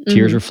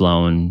 Tears are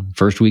flowing.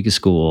 First week of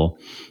school.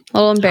 A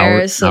little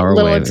embarrassed, a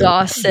little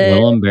exhausted. A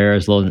little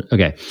embarrassed.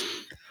 Okay.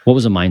 What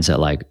was the mindset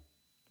like?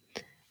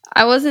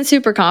 I wasn't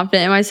super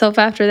confident in myself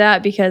after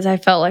that because I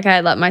felt like I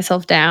had let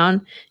myself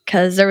down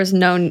because there was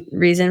no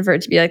reason for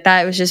it to be like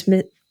that. It was just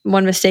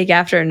one mistake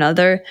after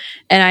another.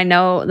 And I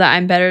know that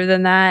I'm better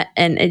than that.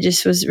 And it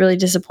just was really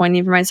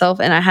disappointing for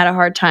myself. And I had a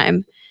hard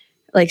time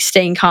like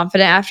staying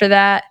confident after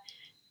that.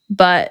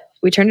 But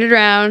we turned it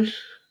around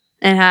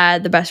and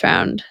had the best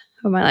round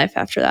of my life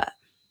after that.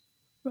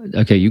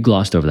 Okay, you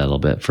glossed over that a little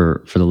bit.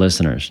 For the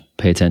listeners,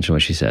 pay attention to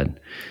what she said.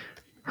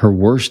 Her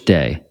worst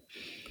day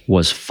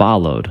was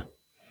followed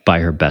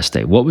by her best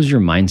day. What was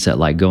your mindset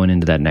like going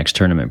into that next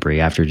tournament, Bree,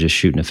 after just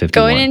shooting a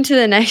 51? Going into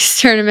the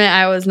next tournament,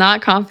 I was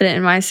not confident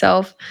in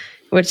myself,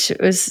 which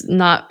was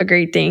not a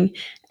great thing.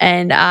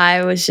 And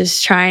I was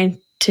just trying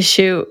to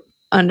shoot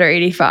under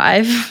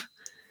 85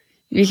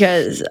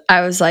 because I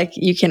was like,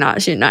 you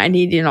cannot shoot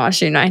 90, do not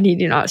shoot 90,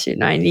 do not shoot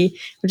 90,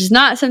 which is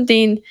not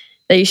something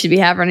that you should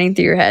have running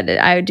through your head.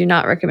 I do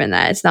not recommend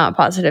that. It's not a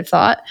positive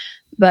thought,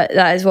 but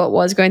that is what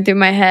was going through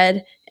my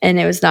head. And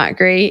it was not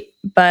great.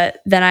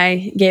 But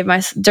then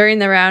during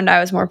the round,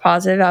 I was more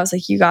positive. I was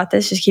like, you got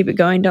this. Just keep it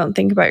going. Don't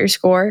think about your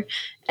score.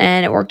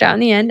 And it worked out in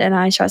the end. And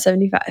I shot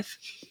 75.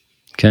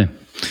 Okay.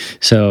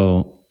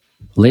 So,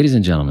 ladies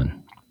and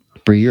gentlemen,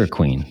 Bree, you're a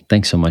queen.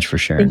 Thanks so much for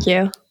sharing. Thank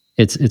you.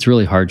 It's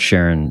really hard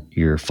sharing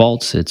your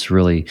faults. It's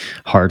really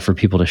hard for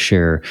people to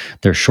share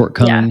their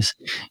shortcomings.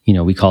 Yeah. You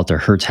know, we call it their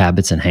hurts,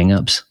 habits, and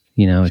hangups.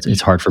 You know,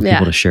 it's hard for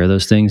people to share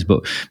those things,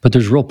 but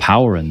there's real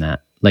power in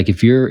that. Like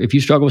if you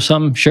struggle with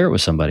something, share it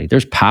with somebody.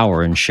 There's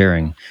power in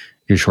sharing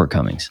your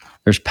shortcomings.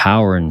 There's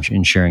power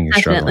in sharing your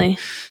struggle.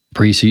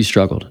 Bree, so you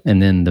struggled,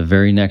 and then the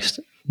very next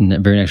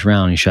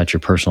round, you shot your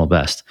personal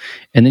best,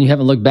 and then you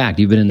haven't looked back.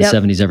 You've been in the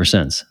 70s ever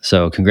since.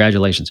 So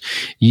congratulations,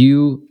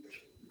 you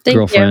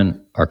girlfriend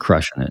are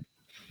crushing it.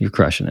 You're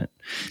crushing it.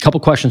 A couple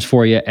questions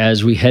for you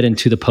as we head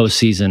into the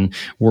postseason.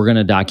 We're going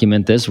to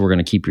document this. We're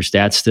going to keep your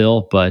stats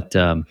still, but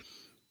this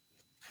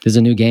is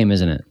a new game,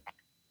 isn't it?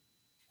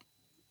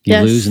 You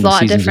lose Yes, and a the lot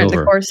season's different. The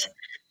over. course,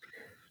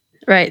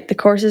 right? The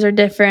courses are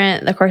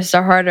different. The courses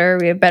are harder.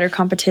 We have better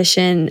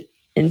competition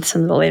in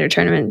some of the later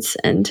tournaments,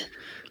 and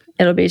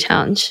it'll be a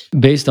challenge.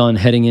 Based on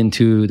heading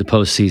into the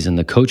postseason,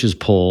 the coaches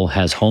poll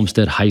has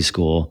Homestead High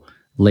School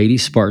Lady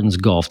Spartans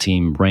golf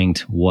team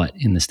ranked what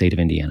in the state of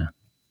Indiana?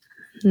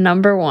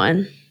 Number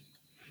one.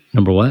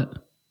 Number what?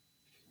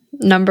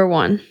 Number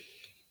one.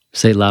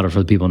 Say it louder for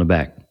the people in the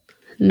back.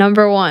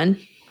 Number one.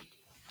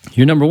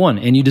 You're number one,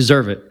 and you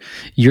deserve it.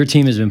 Your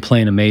team has been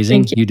playing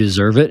amazing. Thank you. You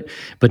deserve it.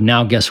 But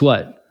now, guess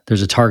what?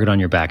 There's a target on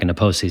your back in the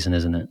postseason,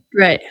 isn't it?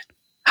 Right.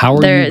 How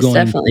are There you is going?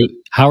 definitely.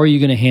 How are you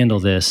going to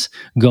handle this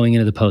going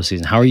into the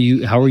postseason? How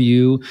are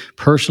you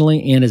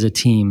personally and as a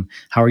team?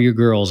 How are your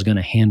girls going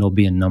to handle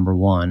being number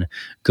one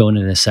going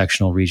into the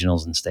sectional,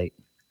 regionals, and state?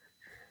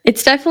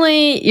 It's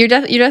definitely you're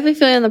definitely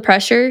feeling the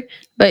pressure,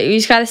 but you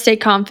just got to stay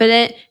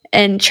confident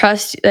and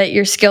trust that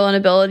your skill and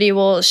ability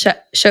will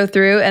show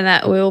through, and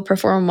that we will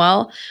perform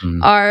well.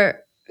 Mm. Our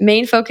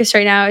main focus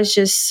right now is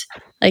just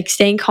like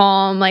staying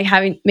calm, like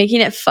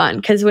making it fun.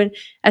 Because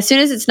as soon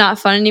as it's not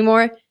fun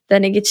anymore,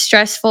 then it gets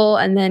stressful,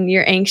 and then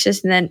you're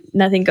anxious, and then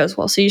nothing goes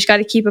well. So you just got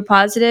to keep a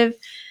positive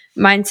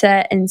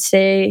mindset and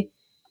stay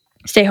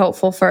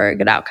hopeful for a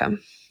good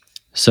outcome.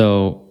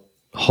 So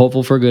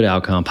hopeful for a good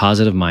outcome,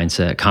 positive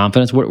mindset,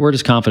 confidence. Where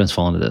does confidence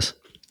fall into this?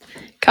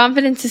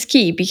 Confidence is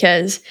key,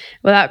 because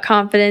without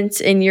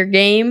confidence in your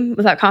game,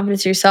 without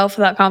confidence in yourself,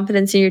 without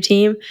confidence in your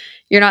team,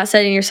 you're not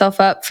setting yourself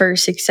up for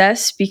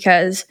success,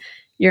 because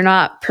you're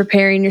not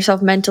preparing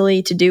yourself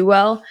mentally to do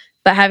well.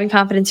 But having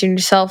confidence in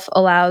yourself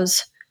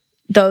allows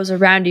those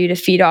around you to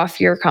feed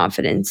off your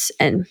confidence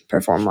and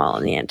perform well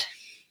in the end.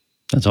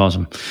 That's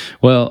awesome.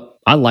 Well,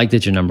 I like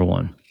that you're number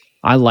one.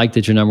 I like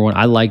that you're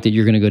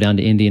going to go down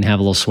to Indy and have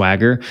a little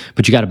swagger,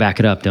 but you got to back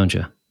it up, don't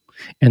you?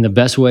 And the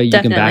best way you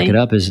can back it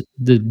up is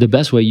the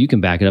best way you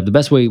can back it up. The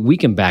best way we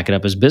can back it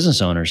up as business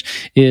owners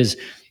is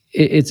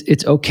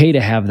it's okay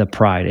to have the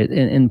pride.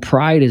 And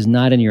pride is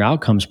not in your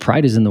outcomes.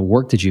 Pride is in the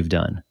work that you've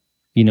done.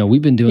 You know,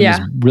 we've been doing this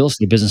real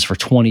estate business for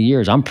 20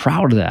 years. I'm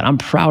proud of that. I'm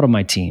proud of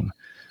my team.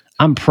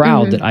 I'm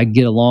proud that I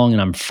get along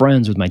and I'm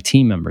friends with my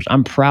team members.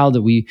 I'm proud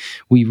that we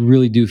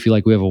really do feel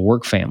like we have a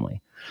work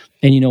family.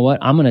 And you know what?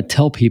 I'm going to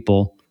tell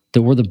people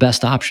that we're the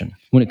best option.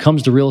 When it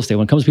comes to real estate,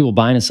 when it comes to people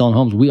buying and selling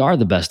homes, we are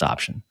the best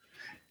option.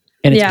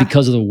 And it's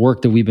because of the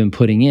work that we've been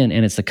putting in.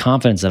 And it's the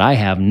confidence that I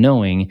have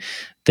knowing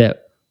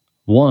that,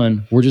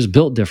 one, we're just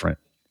built different.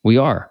 We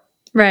are.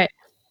 Right.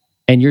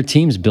 And your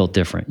team's built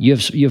different. You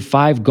have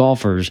 5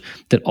 golfers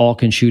that all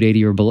can shoot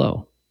 80 or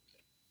below.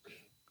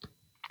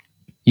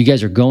 You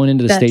guys are going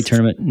into the state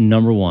tournament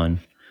number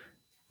one,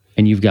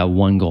 and you've got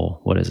one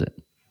goal. What is it?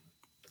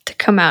 To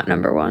come out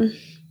number one.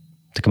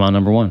 To come out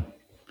number one.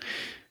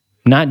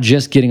 Not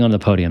just getting on the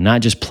podium,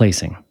 not just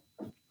placing.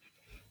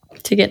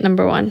 To get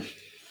number one.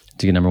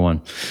 To get number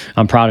one.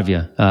 I'm proud of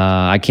you.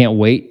 I can't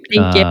wait.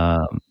 Thank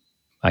you.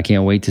 I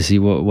can't wait to see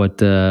what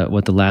the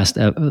last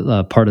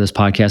part of this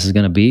podcast is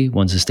going to be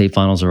once the state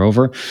finals are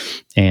over.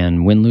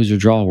 And win, lose, or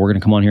draw, we're going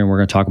to come on here and we're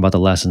going to talk about the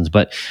lessons.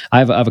 But I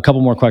have a couple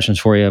more questions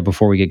for you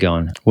before we get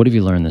going. What have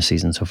you learned this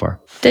season so far?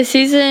 This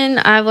season,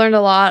 I've learned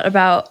a lot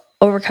about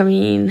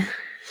overcoming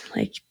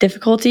like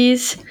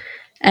difficulties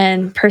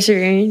and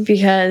persevering,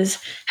 because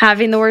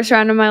having the worst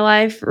round of my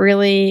life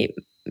really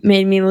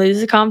made me lose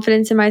the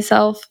confidence in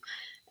myself.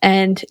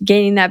 And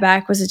gaining that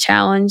back was a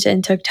challenge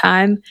and took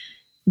time,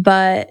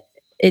 but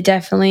it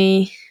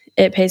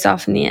pays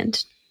off in the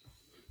end.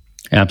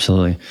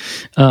 Absolutely.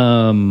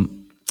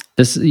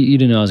 This, you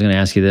didn't know I was going to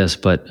ask you this,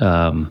 but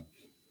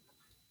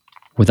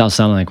without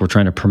sounding like we're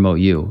trying to promote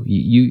you,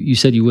 you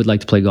said you would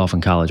like to play golf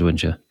in college,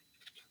 wouldn't you?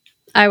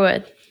 I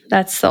would.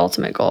 That's the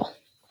ultimate goal.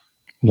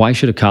 Why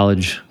should a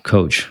college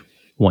coach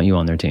want you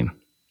on their team?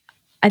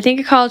 I think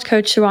a college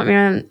coach should want me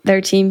on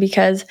their team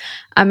because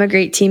I'm a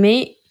great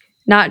teammate,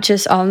 not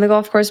just on the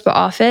golf course, but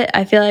off it.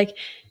 I feel like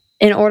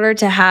in order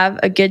to have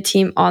a good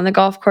team on the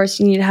golf course,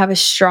 you need to have a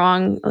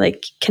strong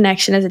like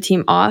connection as a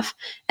team off,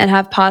 and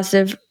have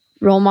positive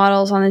role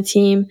models on the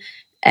team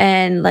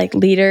and like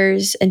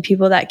leaders and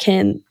people that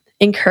can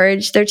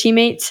encourage their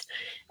teammates.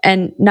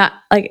 And not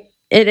like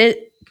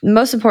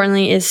most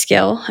importantly is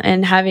skill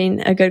and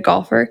having a good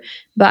golfer.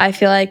 But I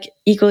feel like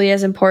equally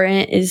as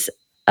important is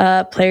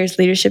a player's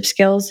leadership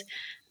skills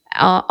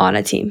on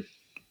a team.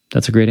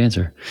 That's a great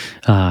answer.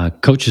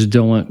 Coaches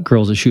don't want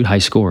girls to shoot high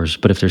scores,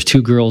 but if there's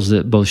 2 girls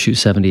that both shoot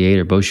 78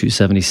 or both shoot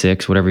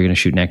 76, whatever you're going to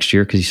shoot next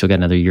year, because you still got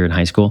another year in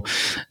high school,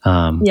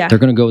 they're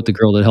going to go with the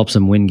girl that helps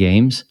them win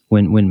games,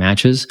 win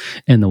matches,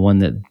 and the one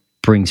that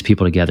brings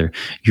people together.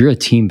 You're a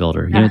team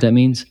builder. You know what that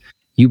means?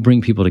 You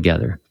bring people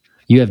together.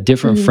 You have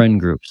different friend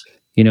groups.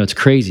 You know, it's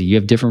crazy. You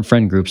have different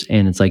friend groups,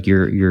 and it's like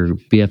you're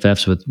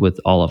BFFs with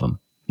all of them.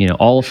 You know,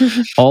 all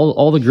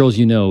the girls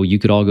you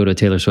could all go to a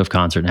Taylor Swift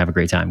concert and have a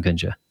great time,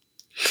 couldn't you?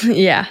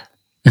 Yeah.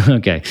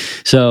 Okay.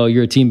 So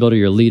you're a team builder,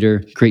 you're a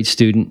leader, great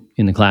student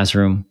in the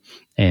classroom.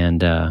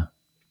 and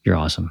you're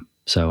awesome.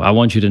 So I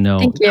want you to know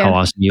Thank how you.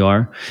 awesome you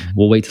are.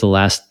 We'll wait to the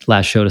last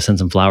show to send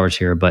some flowers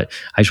here, but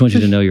I just want you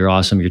to know you're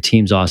awesome. Your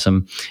team's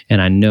awesome,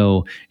 and I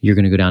know you're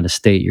going to go down to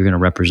state. You're going to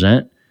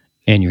represent,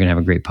 and you're going to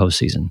have a great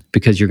postseason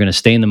because you're going to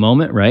stay in the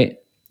moment, right?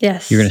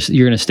 Yes. You're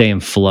gonna stay in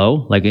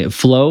flow. Like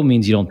flow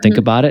means you don't think Mhm.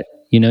 about it.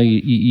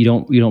 You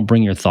don't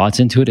bring your thoughts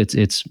into it.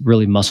 It's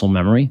really muscle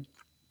memory.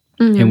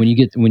 And Mhm.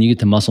 when you get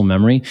to muscle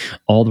memory,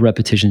 all the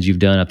repetitions you've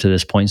done up to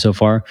this point so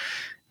far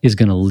is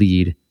going to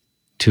lead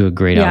to a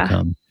great Yeah.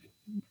 outcome.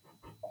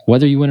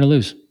 Whether you win or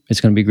lose, it's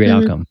going to be a great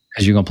Mhm. outcome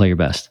because you're going to play your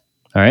best.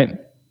 All right.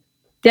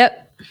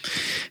 Yep.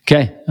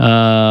 Okay.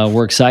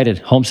 We're excited.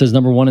 Homestead's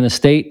number one in the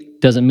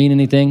state. Doesn't mean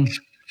anything,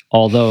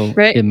 although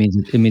Right. it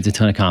means a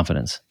ton of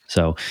confidence.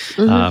 So,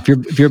 Mhm.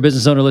 if you're a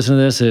business owner listening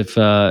to this,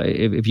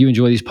 if you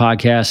enjoy these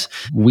podcasts,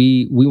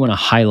 we want to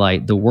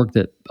highlight the work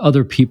that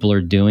other people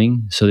are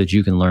doing so that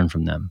you can learn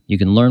from them. You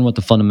can learn what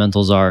the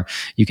fundamentals are.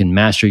 You can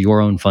master your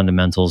own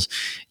fundamentals.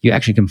 You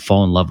actually can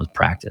fall in love with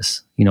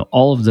practice.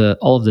 All of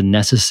the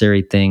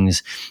necessary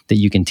things that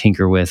you can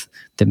tinker with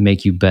that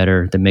make you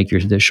better,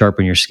 that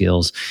sharpen your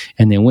skills,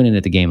 and then winning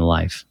at the game of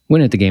life.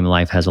 Winning at the game of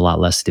life has a lot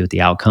less to do with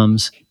the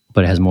outcomes,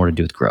 but it has more to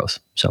do with growth.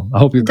 So I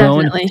hope you're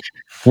growing. Definitely.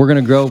 We're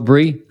gonna grow.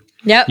 Bree,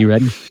 Yep. you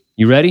ready?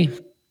 You ready?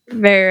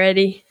 Very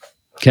ready.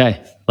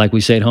 Okay. Like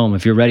we say at home,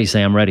 if you're ready,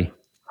 say I'm ready.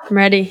 I'm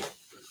ready.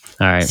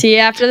 All right. See you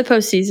after the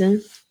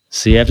postseason.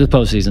 See you after the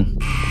postseason.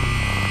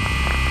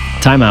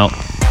 Timeout.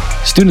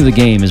 Student of the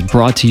Game is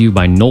brought to you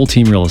by Noll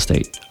Team Real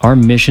Estate. Our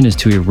mission is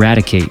to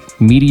eradicate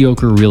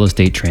mediocre real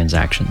estate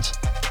transactions.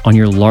 On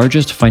your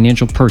largest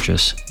financial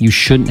purchase, you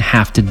shouldn't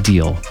have to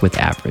deal with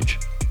average.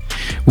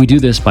 We do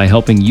this by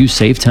helping you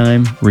save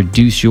time,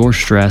 reduce your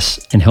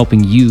stress, and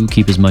helping you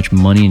keep as much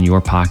money in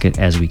your pocket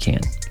as we can.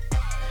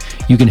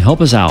 You can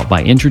help us out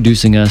by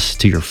introducing us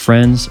to your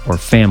friends or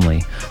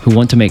family who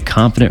want to make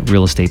confident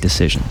real estate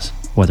decisions,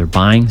 whether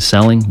buying,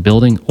 selling,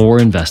 building, or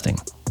investing.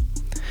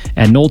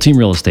 At Noll Team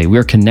Real Estate, we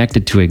are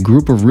connected to a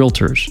group of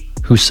realtors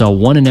who sell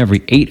 1 in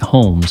every 8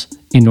 homes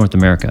in North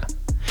America.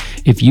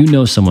 If you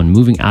know someone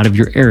moving out of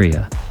your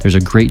area, there's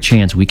a great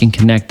chance we can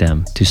connect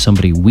them to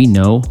somebody we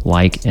know,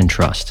 like, and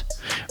trust.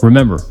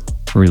 Remember,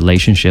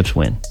 relationships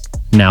win.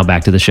 Now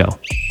back to the show.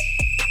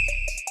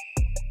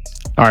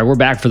 All right, we're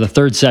back for the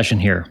third session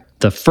here.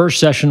 The first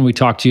session, we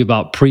talked to you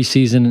about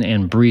preseason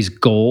and Bree's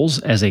goals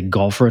as a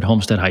golfer at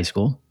Homestead High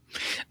School.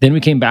 Then we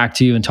came back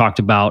to you and talked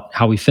about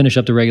how we finish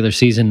up the regular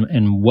season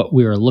and what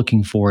we are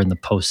looking for in the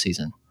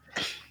postseason.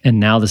 And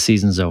now the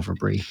season's over,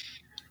 Bree.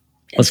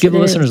 Let's give the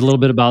listeners a little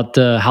bit about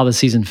how the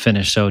season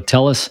finished. So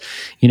tell us,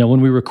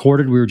 when we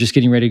recorded, we were just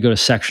getting ready to go to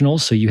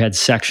sectionals. So you had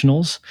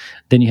sectionals,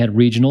 then you had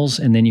regionals,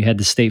 and then you had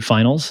the state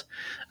finals.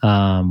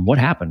 What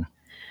happened?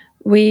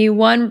 We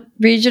won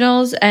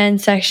regionals and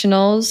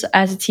sectionals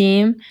as a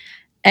team,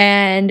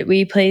 and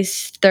we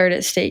placed third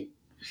at state.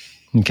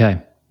 Okay.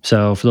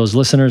 So for those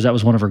listeners, that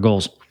was one of our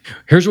goals.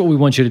 Here's what we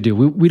want you to do.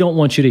 We don't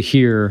want you to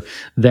hear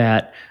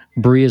that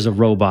Bree is a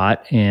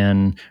robot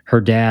and her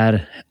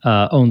dad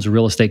owns a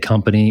real estate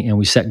company and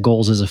we set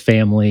goals as a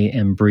family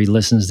and Bree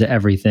listens to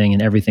everything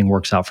and everything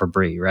works out for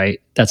Bree,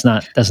 right? That's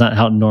not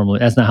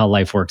how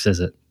life works, is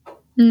it?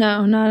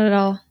 No, not at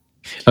all.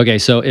 Okay,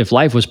 so if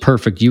life was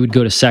perfect, you would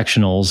go to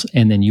sectionals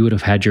and then you would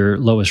have had your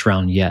lowest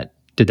round yet.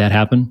 Did that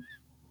happen?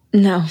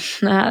 No,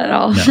 not at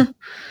all.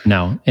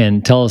 No.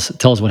 And tell us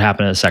what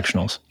happened at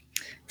sectionals.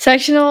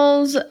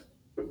 Sectionals,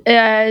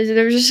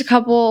 there was just a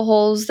couple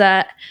holes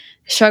that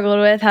I struggled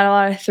with, had a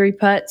lot of 3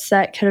 putts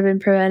that could have been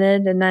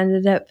prevented, and I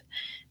ended up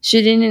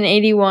shooting an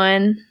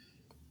 81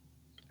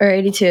 or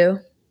 82,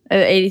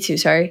 82,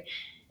 sorry,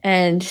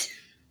 and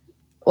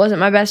wasn't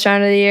my best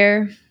round of the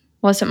year,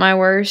 wasn't my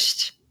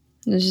worst.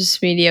 It was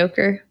just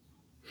mediocre.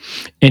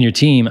 And your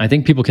team, I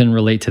think people can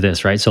relate to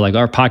this, right? So like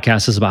our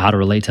podcast is about how to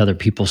relate to other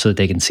people so that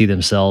they can see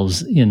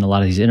themselves in a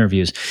lot of these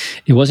interviews.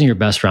 It wasn't your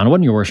best round. It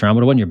wasn't your worst round,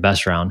 but it wasn't your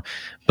best round.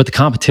 But the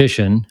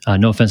competition,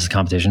 no offense to the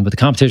competition, but the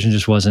competition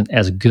just wasn't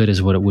as good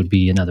as what it would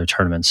be in other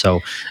tournaments. So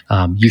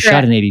you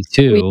shot an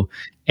 82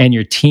 and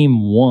your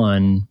team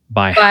won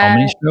by how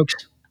many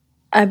strokes?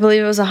 I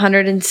believe it was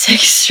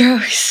 106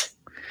 strokes.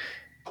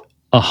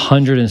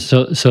 100 and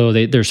so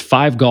there's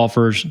 5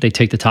 golfers. They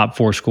take the top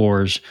 4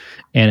 scores,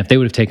 and if they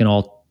would have taken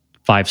all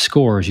 5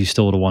 scores, you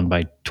still would have won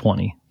by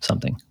 20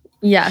 something.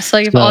 Yeah, so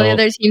if all the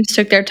other teams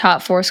took their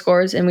top 4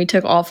 scores and we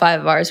took all 5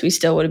 of ours, we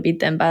still would have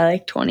beat them by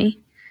like 20.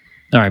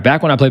 All right.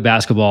 Back when I played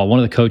basketball, one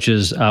of the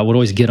coaches would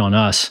always get on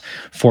us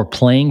for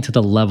playing to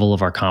the level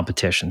of our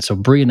competition. So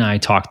Bree and I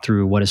talked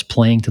through what does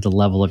playing to the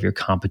level of your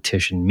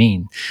competition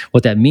mean.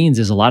 What that means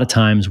is a lot of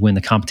times when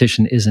the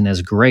competition isn't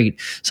as great,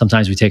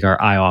 sometimes we take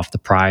our eye off the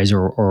prize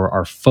or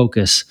our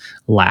focus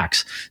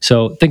lacks.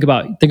 So think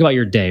about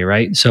your day,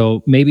 right?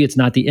 So maybe it's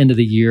not the end of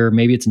the year,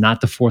 maybe it's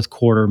not the fourth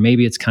quarter,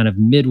 maybe it's kind of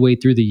midway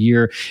through the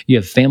year. You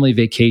have family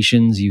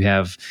vacations, you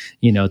have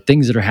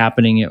things that are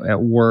happening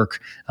at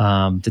work,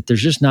 that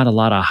there's just not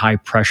a lot of high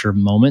pressure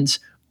moments.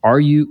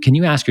 Can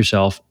you ask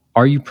yourself,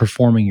 are you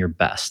performing your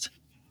best?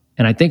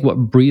 And I think what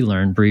Bree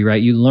learned,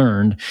 right? You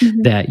learned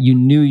that you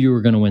knew you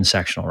were going to win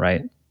sectional,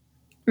 right?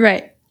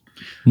 Right.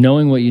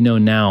 Knowing what you know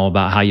now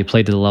about how you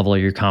played to the level of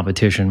your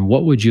competition,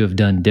 what would you have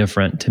done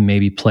different to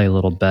maybe play a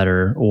little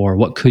better, or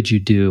what could you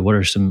do? What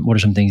are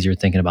some things you're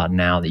thinking about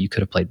now that you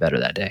could have played better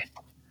that day?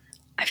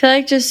 I feel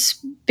like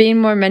just being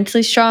more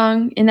mentally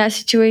strong in that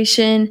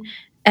situation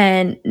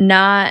and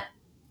not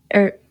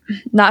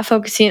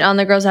focusing on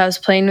the girls I was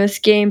playing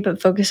with game,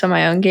 but focus on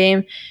my own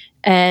game.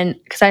 And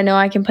because I know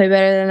I can play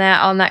better than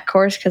that on that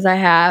course because I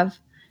have.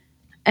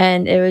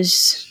 And it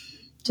was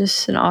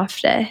just an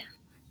off day.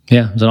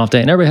 Yeah, it was an off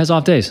day, and everybody has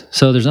off days.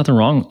 So there's nothing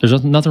wrong.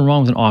 There's nothing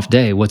wrong with an off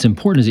day. What's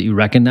important is that you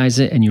recognize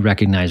it and you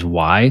recognize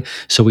why,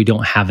 so we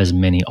don't have as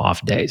many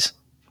off days.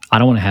 I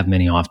don't want to have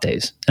many off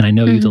days, and I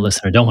know you, the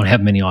listener, don't want to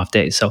have many off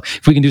days. So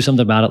if we can do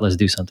something about it, let's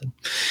do something.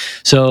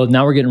 So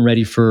now we're getting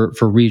ready for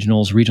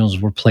regionals.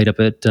 Regionals were played up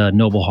at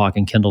Noble Hawk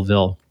in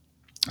Kendallville.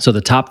 So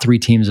the top 3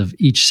 teams of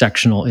each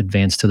sectional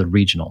advance to the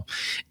regional.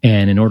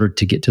 And in order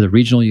to get to the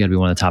regional, you got to be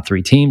one of the top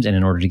 3 teams. And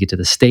in order to get to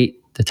the state,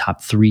 the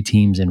top 3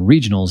 teams in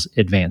regionals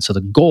advance. So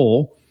the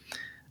goal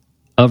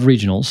of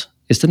regionals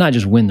is to not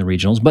just win the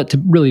regionals, but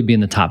to really be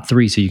in the top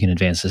 3 so you can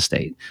advance to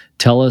state.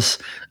 Tell us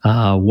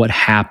what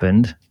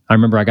happened. I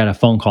remember I got a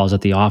phone calls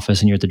at the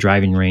office and you're at the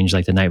driving range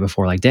like the night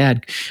before, like,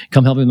 Dad,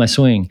 come help me with my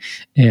swing.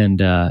 And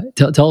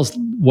tell us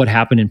what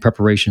happened in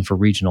preparation for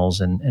regionals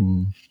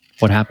and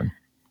what happened.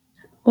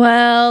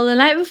 Well, the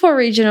night before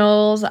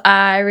regionals,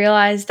 I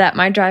realized that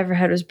my driver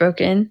head was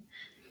broken.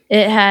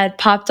 It had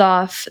popped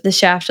off the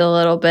shaft a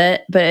little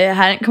bit, but it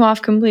hadn't come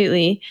off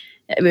completely.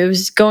 It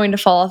was going to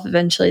fall off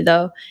eventually,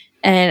 though,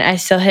 and I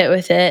still hit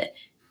with it.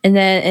 And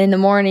then in the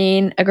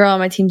morning, a girl on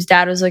my team's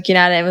dad was looking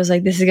at it and was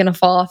like, "This is going to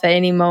fall off at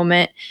any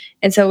moment."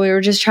 And so we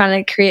were just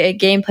trying to create a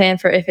game plan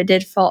for if it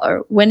did fall or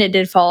when it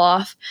did fall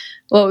off,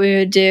 what we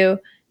would do.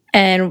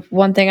 And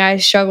one thing I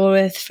struggled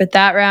with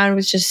that round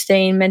was just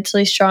staying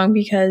mentally strong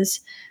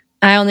because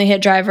I only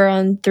hit driver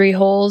on 3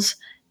 holes,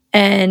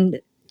 and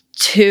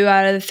 2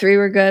 out of the 3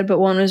 were good, but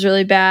 1 was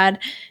really bad.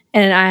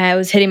 And I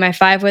was hitting my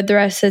 5 wood the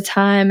rest of the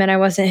time, and I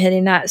wasn't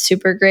hitting that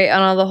super great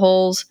on all the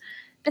holes.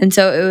 And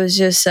so it was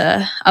just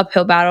a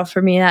uphill battle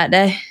for me that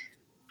day.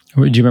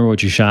 Do you remember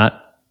what you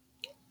shot?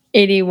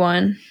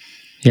 81.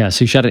 Yeah,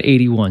 so you shot at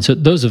 81. So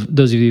those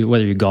of you,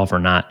 whether you golf or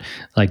not,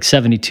 like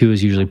 72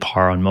 is usually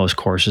par on most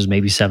courses,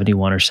 maybe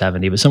 71 or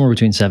 70, but somewhere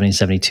between 70 and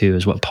 72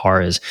 is what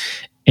par is.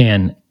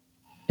 And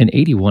an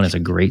 81 is a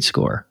great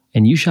score.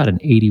 And you shot an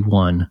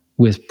 81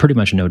 with pretty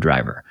much no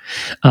driver.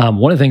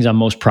 One of the things I'm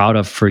most proud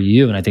of for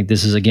you, and I think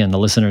this is, again, the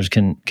listeners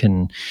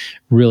can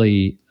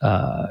really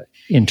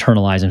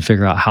internalize and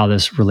figure out how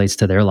this relates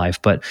to their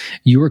life. But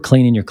you were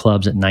cleaning your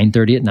clubs at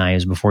 9:30 at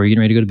night, before you're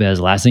getting ready to go to bed.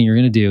 The last thing you're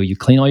going to do, you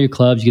clean all your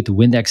clubs, you get the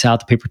Windex out,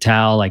 the paper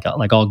towel,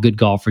 like all good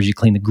golfers, you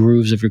clean the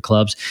grooves of your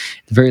clubs.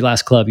 The very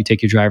last club, you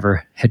take your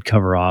driver head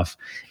cover off,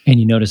 and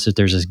you notice that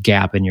there's this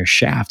gap in your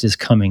shaft is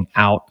coming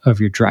out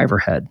of your driver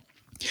head.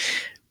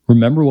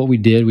 Remember what we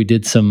did? We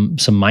did some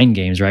mind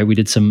games, right? We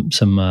did some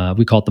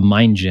we call it the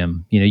mind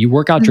gym. You know, you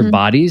work out your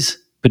bodies,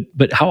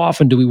 but how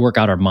often do we work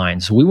out our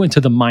minds? So we went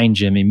to the mind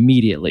gym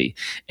immediately,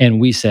 and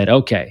we said,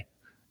 okay,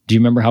 do you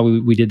remember how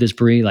we did this,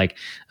 Bree? Like,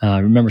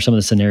 remember some of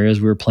the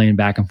scenarios we were playing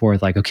back and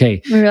forth? Like,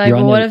 okay, we were like,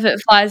 well, what if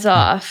it flies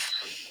off?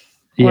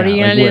 What are you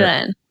going to do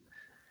then?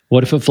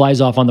 What if it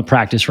flies off on the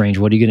practice range?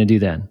 What are you going to do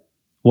then?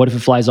 What if it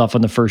flies off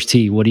on the first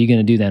tee? What are you going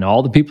to do then?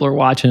 All the people are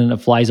watching and it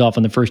flies off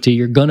on the first tee.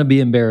 You're going to be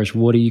embarrassed.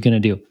 What are you going to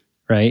do?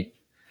 Right?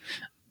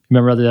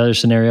 Remember the other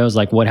scenarios?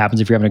 Like, what happens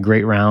if you're having a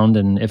great round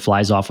and it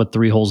flies off with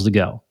 3 holes to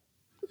go?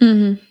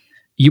 Mm-hmm.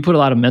 You put a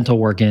lot of mental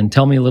work in.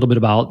 Tell me a little bit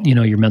about,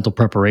 your mental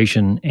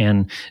preparation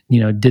and,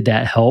 did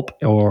that help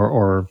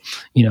or,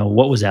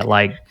 what was that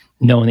like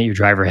knowing that your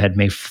driver head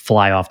may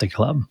fly off the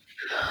club?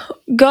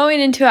 Going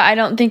into it, I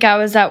don't think I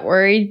was that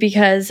worried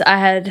because I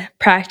had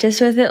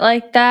practiced with it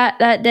like that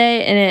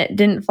day and it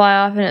didn't fly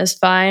off and it was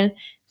fine.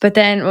 But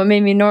then what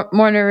made me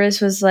more nervous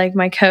was like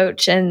my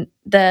coach and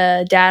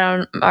the dad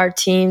on our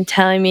team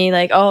telling me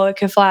like, oh, it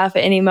could fly off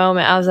at any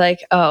moment. I was like,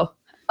 oh,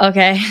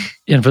 okay.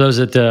 And for those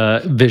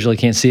that visually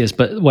can't see us,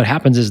 but what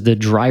happens is the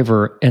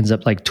driver ends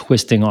up like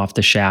twisting off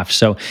the shaft.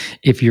 So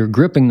if you're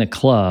gripping the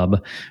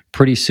club,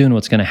 pretty soon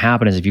what's going to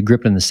happen is if you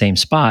grip it in the same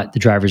spot, the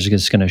driver's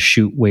just going to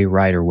shoot way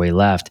right or way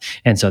left.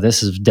 And so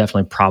this is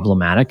definitely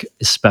problematic,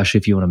 especially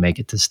if you want to make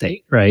it to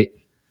state, right?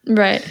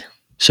 Right.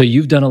 So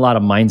you've done a lot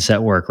of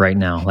mindset work right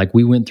now. Like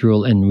we went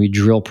through and we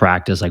drill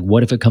practice. Like,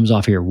 what if it comes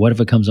off here? What if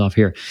it comes off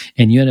here?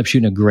 And you end up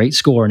shooting a great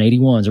score. An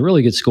 81 is a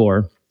really good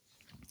score.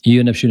 You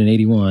end up shooting an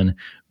 81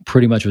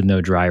 pretty much with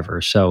no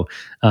driver. So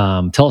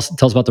tell us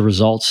about the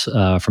results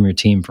from your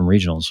team from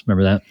regionals.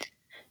 Remember that?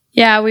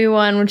 Yeah, we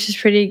won, which is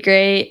pretty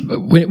great.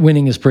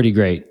 Winning is pretty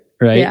great,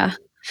 right? Yeah.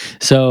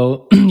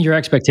 So your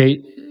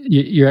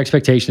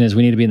expectation is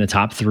we need to be in the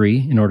top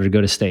 3 in order to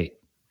go to state.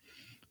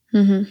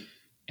 Mm-hmm.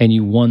 And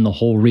you won the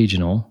whole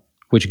regional,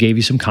 which gave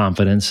you some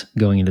confidence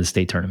going into the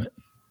state tournament.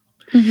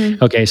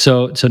 Mhm. Okay,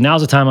 so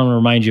now's the time I'm going to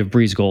remind you of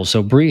Bree's goals.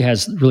 So Bree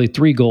has really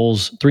three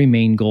goals, three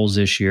main goals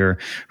this year.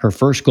 Her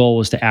first goal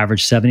was to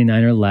average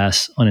 79 or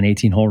less on an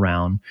 18-hole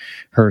round.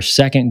 Her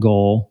second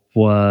goal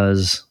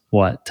was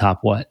what? Top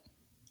what?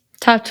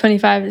 Top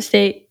 25 at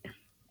state.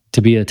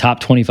 To be a top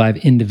 25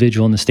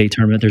 individual in the state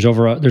tournament. There's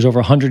over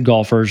 100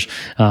 golfers,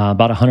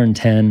 about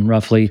 110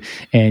 roughly,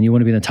 and you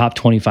want to be in the top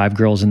 25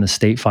 girls in the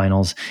state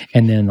finals.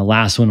 And then the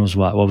last one was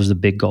what? What was the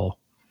big goal?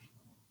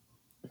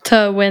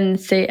 To win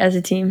state as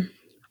a team.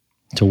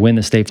 To win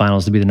the state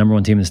finals, to be the number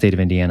one team in the state of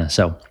Indiana.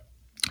 So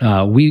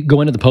we go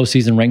into the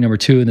postseason ranked number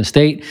 2 in the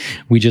state.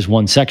 We just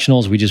won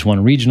sectionals. We just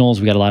won regionals.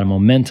 We got a lot of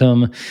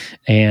momentum.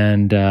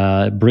 And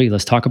Bree,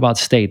 let's talk about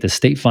state. The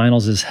state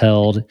finals is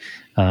held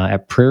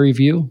at Prairie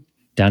View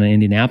down in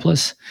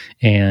Indianapolis,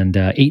 and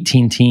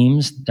 18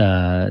 teams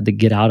that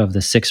get out of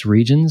the 6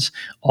 regions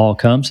all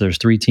come. So there's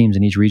 3 teams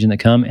in each region that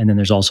come, and then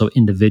there's also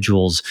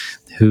individuals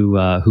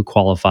who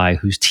qualify,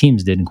 whose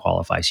teams didn't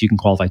qualify. So you can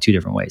qualify 2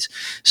 different ways.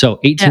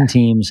 So 18 Yeah.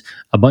 teams,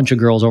 a bunch of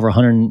girls, over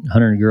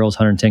 100 girls,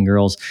 110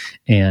 girls,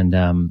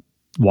 and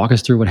walk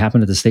us through what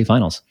happened at the state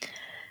finals.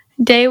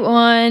 Day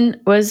 1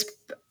 was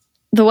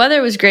the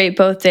weather was great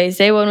both days.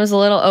 Day 1 was a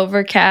little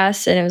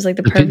overcast, and it was like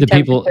the The perfect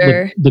people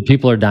temperature. the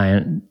people are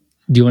dying.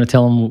 Do you want to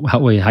tell them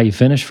how you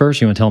finished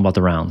first? Or you want to tell them about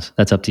the rounds?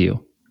 That's up to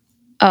you.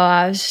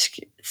 Oh,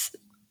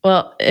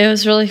 well, it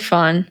was really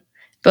fun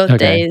both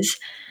Okay. days.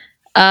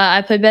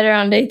 I played better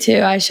on day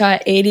 2. I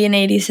shot 80 and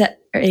 87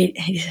 or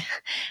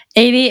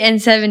 80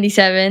 and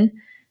 77,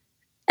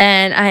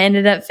 and I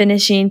ended up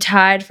finishing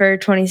tied for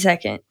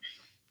 22nd.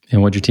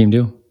 And what'd your team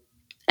do?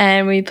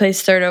 And we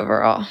placed 3rd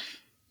overall.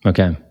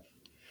 Okay.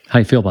 How do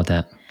you feel about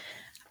that?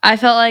 I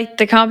felt like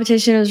the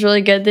competition was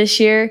really good this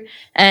year,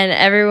 and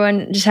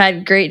everyone just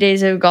had great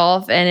days of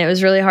golf, and it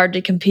was really hard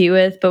to compete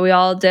with, but we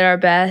all did our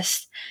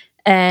best,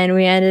 and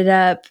we ended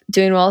up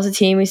doing well as a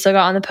team. We still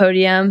got on the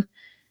podium,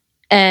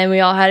 and we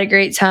all had a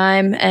great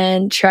time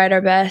and tried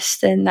our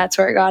best, and that's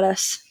where it got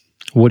us.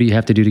 What do you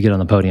have to do to get on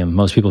the podium?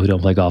 Most people who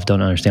don't play golf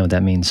don't understand what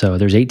that means. So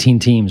there's 18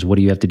 teams. What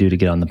do you have to do to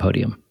get on the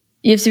podium?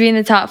 You have to be in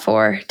the top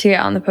 4 to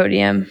get on the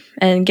podium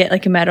and get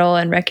like a medal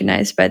and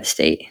recognized by the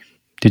state.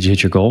 Did you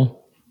hit your goal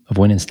of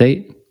winning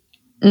state?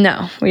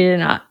 No, we did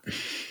not.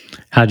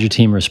 How did your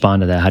team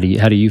respond to that? How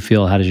do you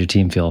feel? How does your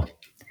team feel?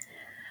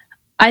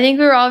 I think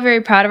we were all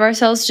very proud of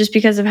ourselves just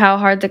because of how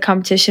hard the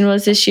competition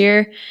was this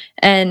year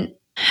and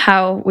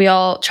how we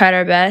all tried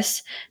our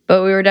best.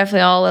 But we were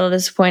definitely all a little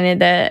disappointed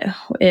that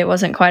it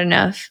wasn't quite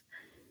enough.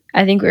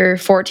 I think we were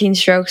 14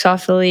 strokes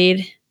off the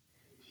lead.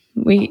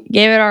 We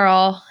gave it our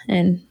all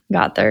and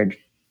got 3rd.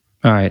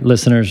 All right,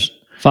 listeners,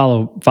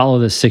 follow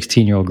this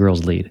 16-year-old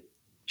girl's lead.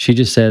 She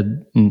just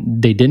said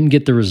they didn't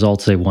get the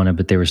results they wanted,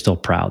 but they were still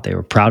proud. They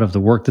were proud of the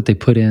work that they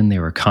put in. They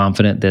were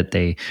confident that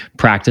they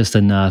practiced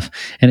enough,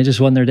 and it just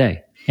wasn't their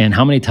day. And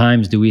how many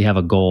times do we have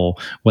a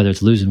goal, whether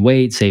it's losing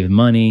weight, saving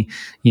money,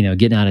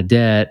 getting out of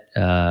debt,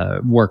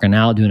 working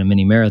out, doing a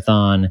mini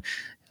marathon,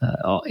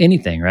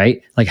 anything,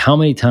 right? Like how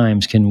many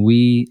times can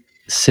we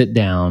sit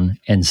down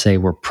and say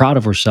we're proud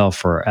of ourselves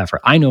for our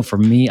effort? I know for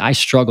me, I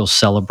struggle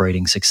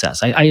celebrating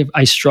success.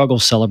 I struggle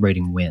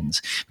celebrating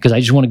wins because I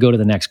just want to go to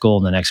the next goal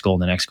and the next goal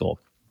and the next goal.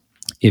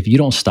 If you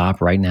don't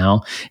stop right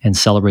now and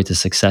celebrate the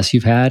success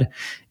you've had,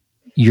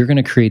 you're going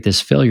to create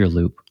this failure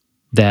loop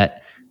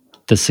that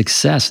the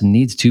success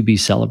needs to be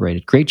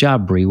celebrated. Great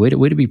job, Bree. Way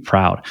to be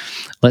proud.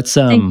 Let's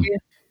Thank you.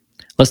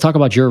 Let's talk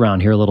about your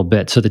round here a little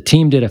bit. So the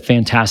team did a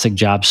fantastic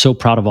job. So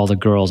proud of all the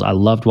girls. I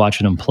loved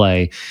watching them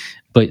play.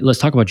 But let's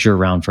talk about your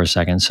round for a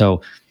second.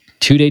 So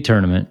 2-day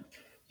tournament,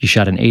 you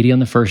shot an 80 on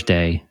the first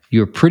day. You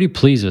were pretty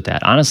pleased with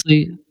that.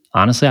 Honestly,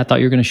 I thought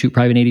you were going to shoot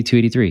probably an 82,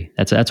 83.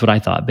 That's what I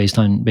thought based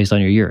on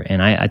your year.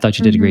 And I thought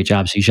you did a great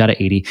job. So you shot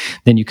at 80.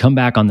 Then you come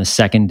back on the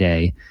second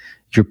day.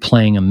 You're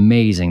playing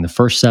amazing. The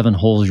first 7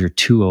 holes, you're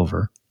 2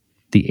 over.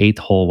 The 8th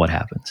hole, what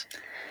happens?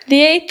 The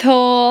 8th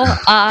hole,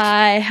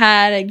 I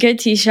had a good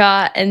tee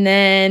shot, and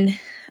then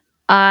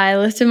I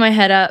lifted my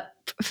head up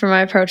for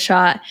my approach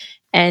shot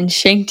and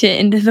shanked it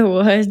into the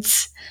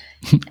woods.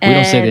 We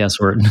don't say the And S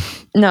word.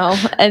 no,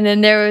 and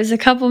then there was a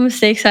couple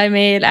mistakes I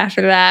made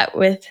after that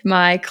with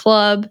my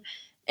club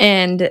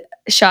and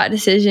shot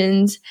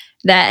decisions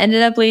that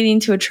ended up leading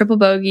to a triple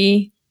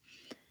bogey.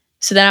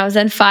 So then I was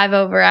then 5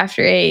 over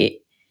after 8.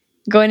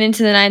 Going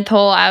into the 9th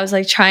hole, I was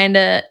like trying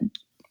to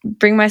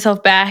bring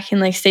myself back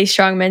and like stay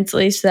strong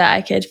mentally so that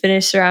I could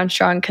finish the round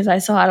strong because I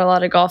still had a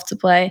lot of golf to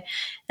play,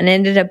 and I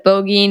ended up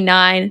bogeying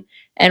 9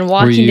 and Were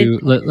walking to. you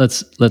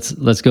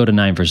let's go to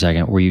 9 for a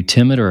second. Were you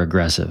timid or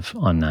aggressive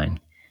on 9?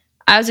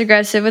 I was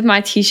aggressive with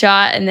my tee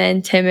shot and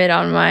then timid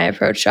on my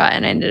approach shot,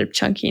 and I ended up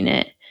chunking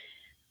it.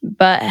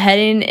 But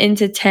heading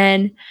into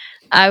 10,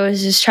 I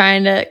was just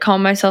trying to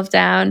calm myself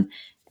down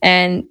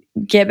and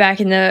get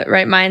back in the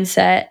right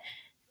mindset.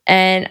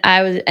 And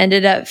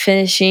ended up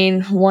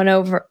finishing one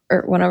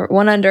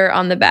under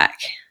on the back.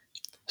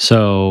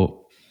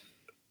 So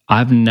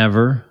I've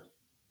never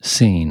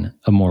seen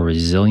a more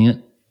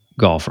resilient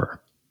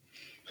golfer.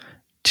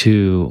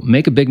 to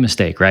make a big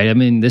mistake, right? I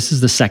mean, this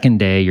is the second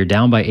day. You're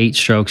down by 8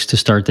 strokes to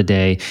start the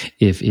day.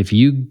 If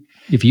you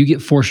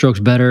get 4 strokes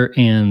better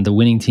and the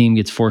winning team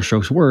gets 4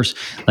 strokes worse,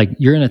 like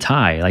you're in a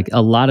tie. Like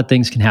a lot of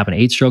things can happen.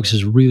 8 strokes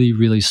is really,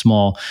 really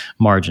small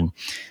margin.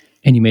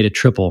 And you made a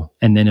triple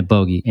and then a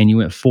bogey, and you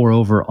went 4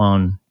 over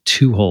on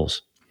 2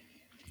 holes.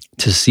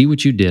 To see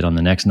what you did on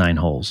the next 9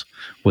 holes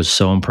was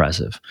so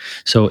impressive.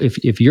 So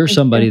if you're Thank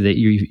somebody you. that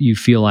you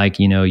feel like,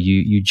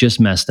 you just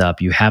messed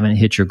up, you haven't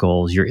hit your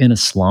goals, you're in a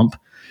slump,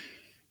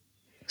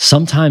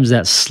 sometimes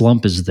that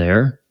slump is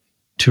there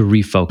to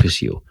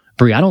refocus you.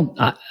 Bree,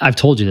 I've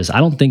told you this. I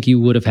don't think you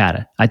would have had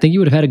it. I think you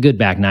would have had a good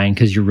back 9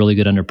 because you're really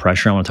good under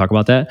pressure. I want to talk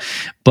about that.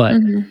 But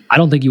Mhm. I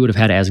don't think you would have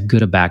had as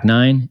good a back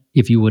 9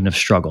 if you wouldn't have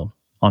struggled.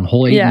 On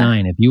hole 8 and Yeah.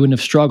 9, if you wouldn't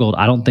have struggled,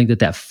 I don't think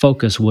that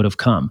focus would have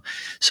come.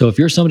 So if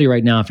you're somebody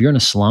right now, if you're in a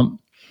slump,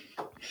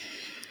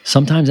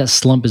 sometimes that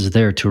slump is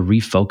there to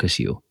refocus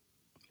you.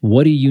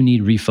 What do you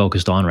need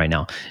refocused on right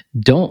now?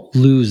 Don't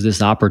lose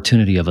this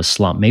opportunity of a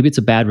slump. Maybe it's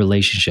a bad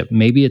relationship.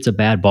 Maybe it's a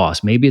bad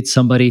boss. Maybe it's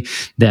somebody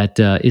that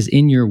is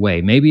in your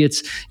way. Maybe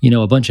it's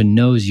a bunch of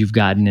no's you've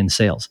gotten in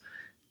sales.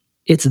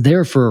 It's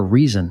there for a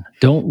reason.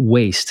 Don't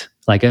waste.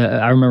 Like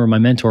I remember my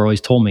mentor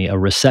always told me, a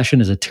recession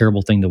is a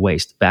terrible thing to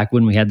waste. Back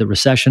when we had the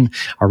recession,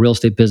 our real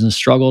estate business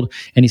struggled,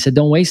 and he said,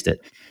 "Don't waste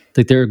it.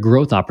 Like there are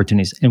growth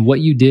opportunities." And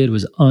what you did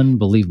was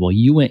unbelievable.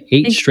 You went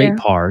Thank you. 8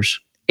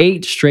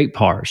 straight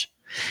pars,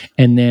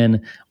 and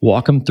then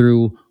walk them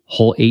through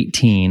hole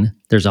 18.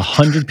 There's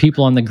 100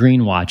 people on the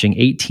green watching.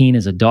 18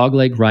 is a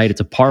dogleg right. It's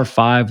a par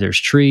 5.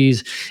 There's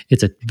trees.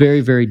 It's a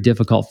very, very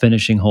difficult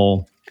finishing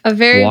hole. A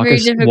very, Walk very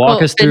us walk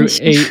difficult us through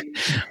finish.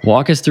 8.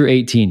 Walk us through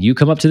 18. You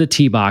come up to the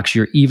tee box.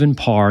 You're even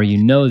par.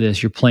 You know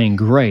this. You're playing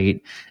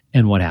great.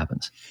 And what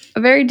happens?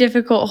 A very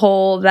difficult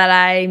hole that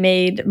I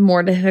made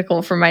more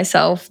difficult for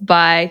myself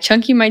by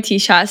chunking my tee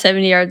shot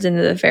 70 yards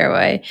into the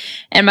fairway.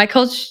 And my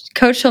coach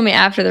told me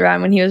after the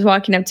round, when he was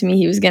walking up to me,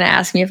 he was going to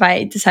ask me if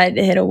I decided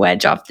to hit a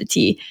wedge off the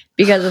tee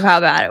because of how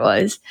bad it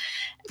was.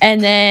 And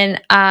then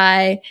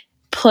I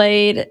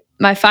played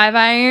my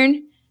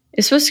 5-iron. It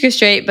was supposed to go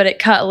straight, but it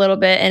cut a little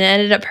bit and it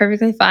ended up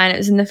perfectly fine. It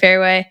was in the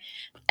fairway.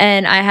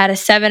 And I had a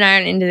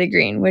 7-iron into the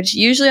green, which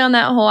usually on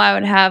that hole I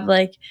would have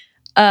like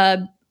a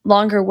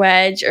longer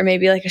wedge or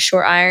maybe like a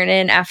short iron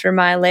in after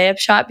my layup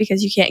shot,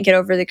 because you can't get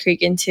over the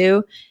creek in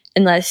 2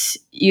 unless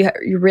you're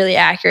really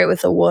accurate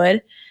with the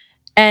wood.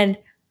 And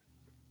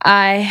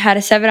I had a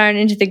 7-iron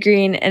into the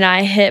green and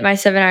I hit my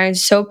 7-iron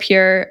so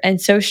pure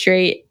and so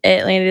straight.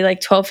 It landed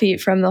like 12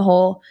 feet from the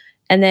hole.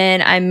 And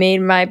then I made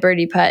my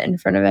birdie putt in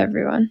front of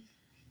everyone.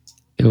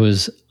 It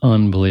was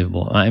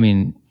unbelievable. I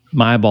mean,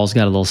 my eyeballs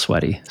got a little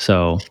sweaty,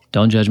 so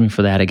don't judge me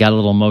for that. I got a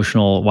little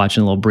emotional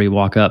watching little Bree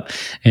walk up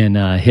and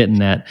hitting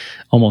that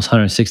almost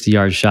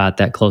 160-yard shot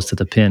that close to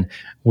the pin.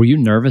 Were you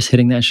nervous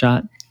hitting that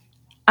shot?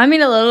 I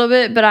mean, a little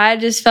bit, but I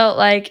just felt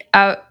like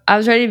I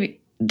was ready to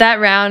be. That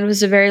round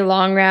was a very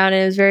long round.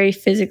 It was very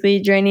physically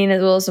draining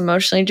as well as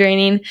emotionally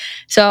draining.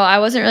 So I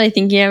wasn't really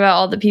thinking about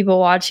all the people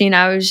watching.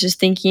 I was just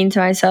thinking to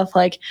myself,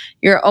 like,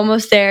 you're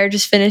almost there.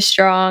 Just finish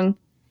strong.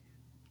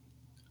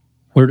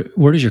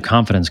 Where does your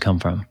confidence come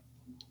from?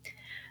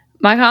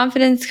 My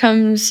confidence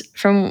comes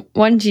from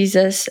 1,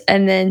 Jesus,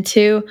 and then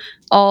 2,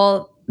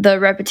 all the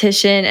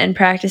repetition and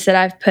practice that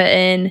I've put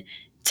in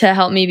to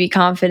help me be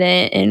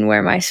confident in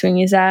where my swing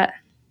is at.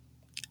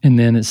 And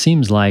then it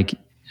seems like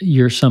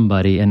you're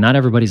somebody, and not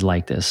everybody's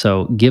like this.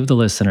 So give the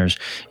listeners,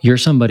 you're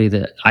somebody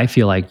that I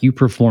feel like you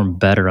perform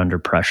better under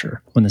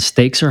pressure. When the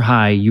stakes are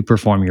high, you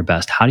perform your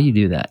best. How do you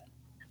do that?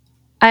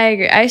 I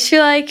agree. I just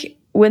feel like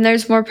when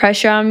there's more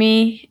pressure on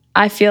me,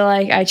 I feel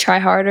like I try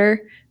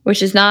harder,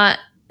 which is not,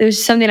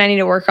 there's something I need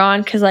to work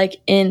on, because like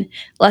in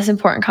less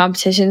important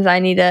competitions, I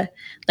need to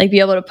like be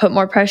able to put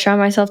more pressure on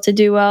myself to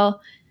do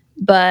well.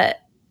 But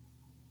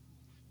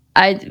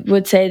I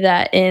would say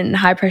that in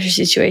high pressure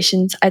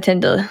situations, I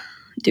tend to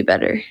do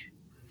better.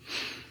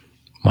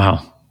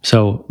 Wow.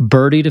 So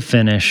birdie to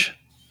finish,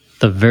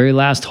 the very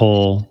last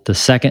hole, the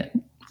second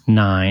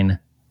 9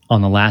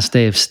 on the last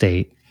day of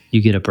state.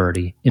 You get a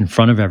birdie in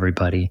front of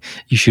everybody.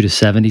 You shoot a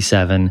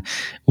 77,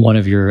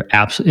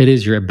 it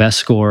is your best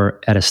score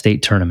at a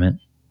state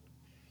tournament.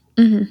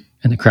 Mm-hmm.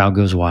 And the crowd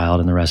goes wild,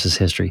 and the rest is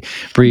history.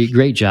 Bree,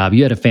 great job.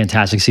 You had a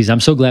fantastic season. I'm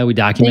so glad we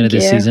documented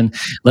Thank this you. season.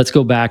 Let's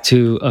go back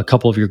to a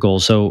couple of your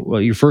goals. So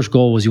your first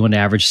goal was you wanted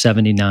to average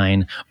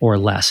 79 or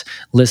less.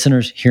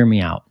 Listeners, hear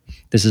me out.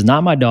 This is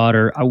not my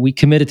daughter. We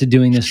committed to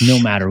doing this no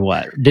matter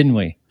what, didn't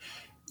we?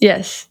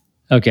 Yes.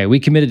 Okay, we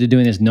committed to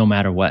doing this no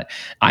matter what.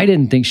 I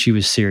didn't think she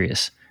was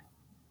serious.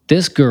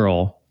 This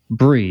girl,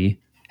 Bree,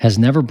 has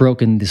never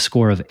broken the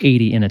score of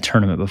 80 in a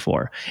tournament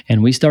before.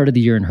 And we started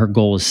the year and her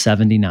goal was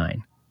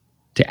 79.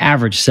 To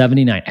average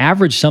 79,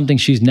 average something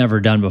she's never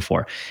done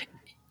before.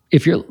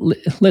 If you're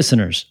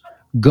listeners,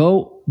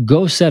 go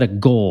set a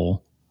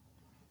goal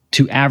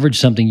to average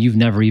something you've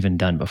never even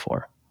done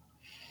before.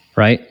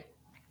 Right?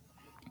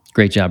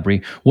 Great job,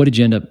 Bree. What did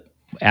you end up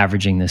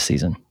averaging this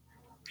season?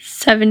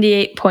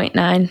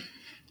 78.9.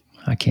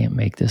 I can't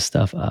make this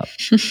stuff up.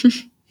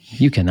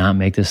 You cannot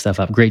make this stuff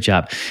up. Great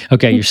job.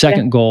 Okay, your Yeah.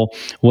 second goal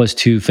was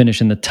to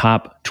finish in the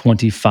top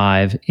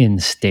 25 in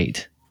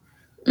state.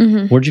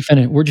 Hmm. Where'd you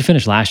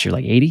finish last year?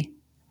 Like 80,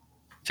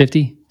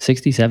 50,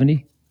 60,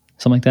 70,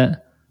 something like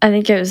that? I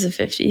think it was the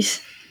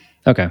 50s.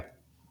 Okay.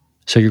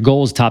 So your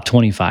goal was top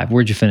 25.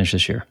 Where'd you finish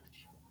this year?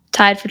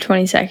 Tied for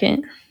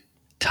 22nd.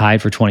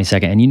 Tied for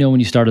 22nd. And when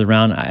you started the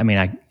round,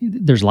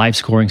 there's live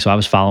scoring, so I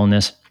was following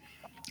this.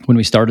 When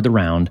we started the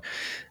round,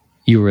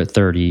 you were at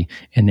 30,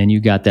 and then you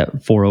got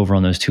that 4 over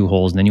on those 2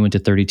 holes, and then you went to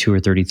 32 or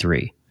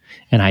 33.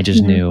 And I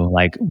just knew,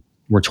 like,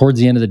 we're towards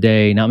the end of the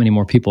day, not many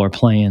more people are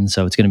playing,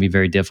 so it's going to be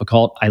very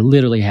difficult. I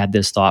literally had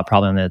this thought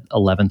probably on the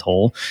 11th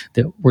hole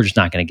that we're just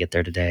not going to get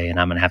there today, and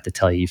I'm going to have to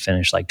tell you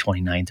finished like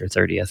 29th or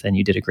 30th, and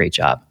you did a great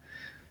job.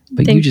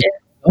 But Thank you just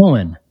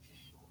going.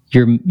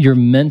 Your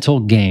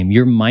mental game,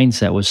 your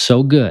mindset was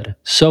so good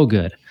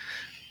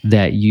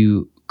that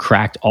you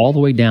cracked all the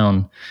way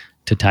down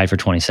to tied for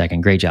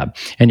 22nd. Great job.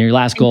 And your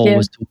last goal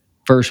was to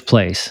first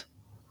place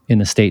in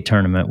the state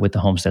tournament with the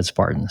Homestead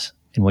Spartans.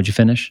 And what'd you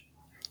finish?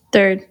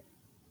 3rd.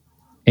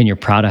 And you're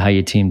proud of how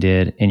your team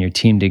did, and your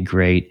team did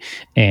great.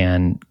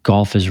 And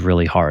golf is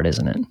really hard,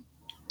 isn't it?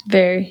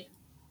 Very.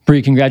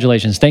 Bree,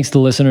 congratulations. Thanks to the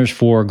listeners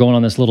for going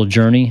on this little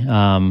journey.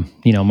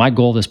 My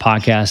goal of this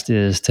podcast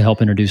is to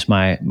help introduce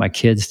my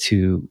kids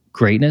to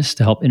greatness,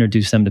 to help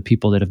introduce them to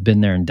people that have been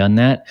there and done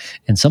that.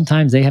 And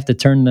sometimes they have to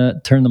turn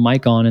the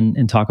mic on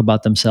and talk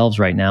about themselves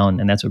right now.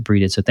 And that's what Bree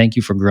did. So thank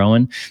you for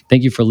growing.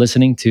 Thank you for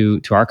listening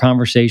to our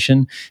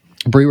conversation.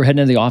 Bree, we're heading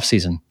into the off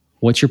season.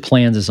 What's your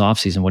plans this off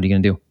season? What are you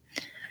going to do?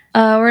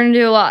 We're going to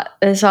do a lot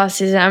this off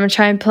season. I'm going to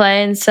try and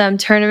play in some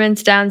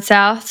tournaments down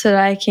south so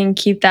that I can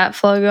keep that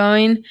flow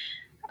going.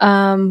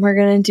 We're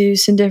going to do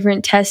some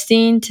different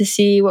testing to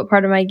see what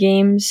part of my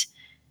games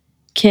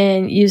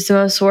can use the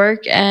most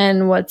work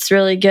and what's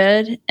really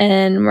good.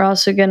 And we're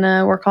also going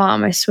to work on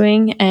my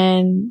swing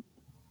and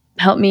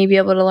help me be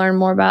able to learn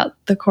more about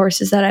the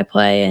courses that I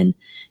play and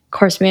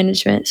course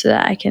management so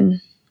that I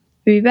can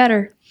be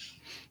better.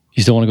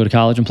 You still want to go to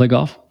college and play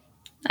golf?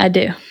 I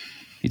do.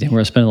 You think we're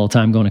going to spend a little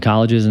time going to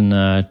colleges and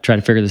try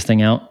to figure this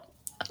thing out?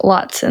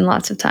 Lots and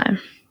lots of time.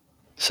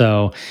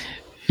 So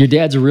your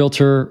dad's a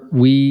realtor.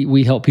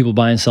 We help people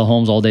buy and sell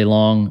homes all day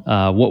long.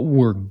 What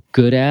we're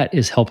good at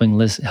is helping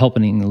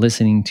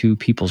listening to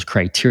people's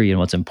criteria and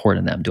what's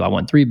important to them. Do I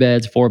want 3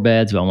 beds, 4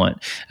 beds? Do I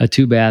want a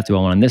 2-bath? Do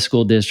I want in this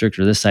school district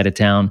or this side of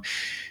town?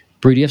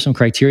 Bree, do you have some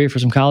criteria for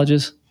some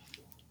colleges?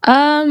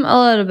 A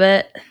little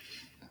bit.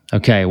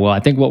 Okay, well, I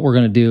think what we're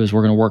going to do is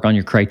we're going to work on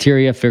your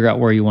criteria, figure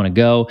out where you want to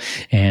go,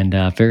 and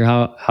figure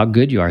out how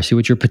good you are, see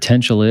what your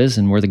potential is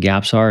and where the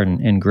gaps are,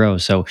 and grow.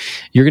 So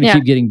you're going to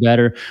keep getting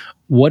better.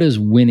 What is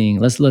winning?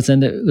 Let's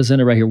end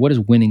it right here. What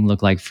does winning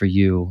look like for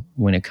you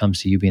when it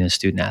comes to you being a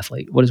student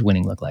athlete? What does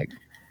winning look like?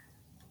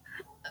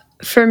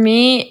 For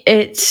me,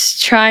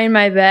 it's trying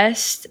my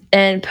best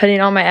and putting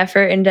all my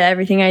effort into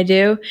everything I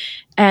do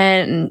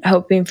and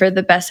hoping for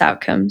the best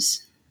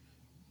outcomes.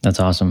 That's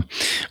awesome.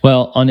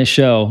 Well, on this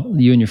show,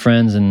 you and your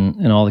friends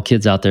and all the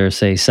kids out there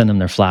say send them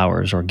their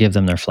flowers or give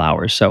them their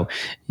flowers. So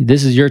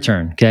this is your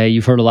turn, okay?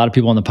 You've heard a lot of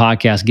people on the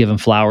podcast giving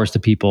flowers to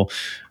people.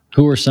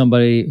 Who's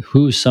somebody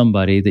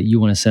that you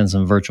want to send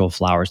some virtual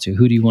flowers to?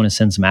 Who do you want to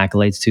send some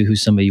accolades to?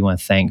 Who's somebody you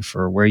want to thank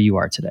for where you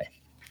are today?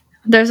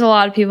 There's a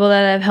lot of people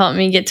that have helped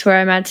me get to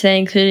where I'm at today,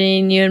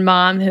 including you and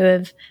Mom, who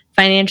have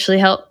financially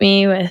helped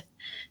me with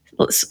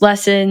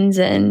lessons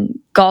and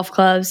golf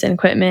clubs and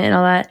equipment and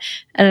all that.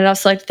 And I'd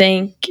also like to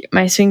thank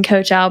my swing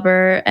coach,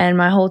 Albert, and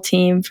my whole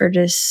team for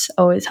just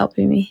always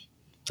helping me.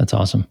 That's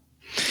awesome.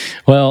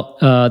 Well,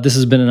 this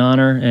has been an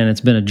honor, and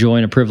it's been a joy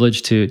and a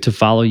privilege to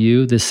follow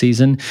you this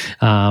season.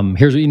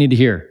 Here's what you need to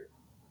hear.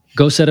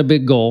 Go set a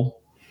big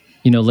goal.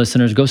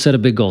 Listeners, go set a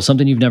big goal,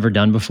 something you've never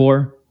done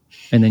before,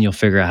 and then you'll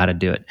figure out how to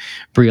do it.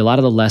 Bree, a lot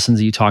of the lessons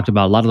that you talked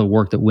about, a lot of the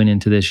work that went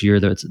into this year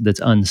that's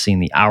unseen,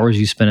 the hours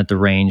you spent at the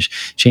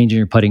range, changing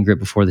your putting grip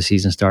before the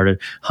season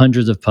started,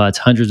 hundreds of putts,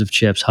 hundreds of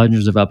chips,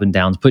 hundreds of up and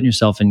downs, putting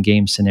yourself in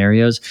game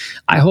scenarios.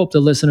 I hope the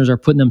listeners are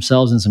putting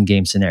themselves in some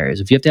game scenarios.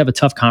 If you have to have a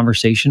tough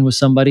conversation with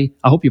somebody,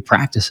 I hope you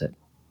practice it.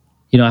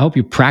 I hope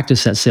you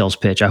practice that sales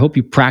pitch. I hope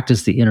you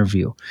practice the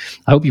interview.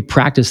 I hope you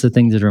practice the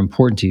things that are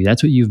important to you.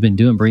 That's what you've been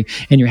doing, Bree,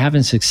 and you're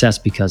having success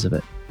because of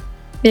it.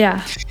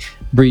 Yeah.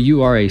 Bree,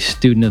 you are a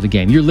student of the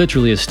game. You're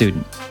literally a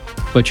student,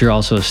 but you're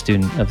also a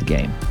student of the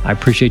game. I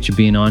appreciate you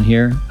being on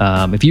here.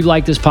 If you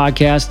like this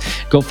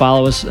podcast, go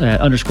follow us at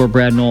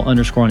 _Brad Noll_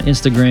 on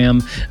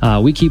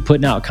Instagram. We keep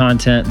putting out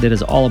content that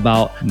is all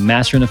about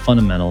mastering the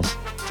fundamentals,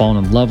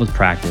 falling in love with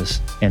practice,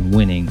 and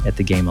winning at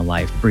the game of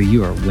life. Bree,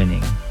 you are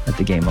winning at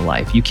the game of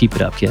life. You keep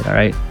it up, kid, all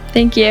right?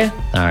 Thank you.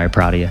 All right,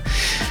 proud of you.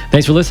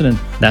 Thanks for listening.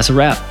 That's a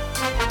wrap.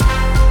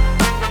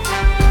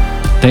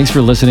 Thanks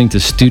for listening to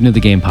Student of the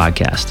Game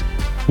podcast.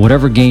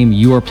 Whatever game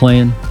you are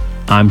playing,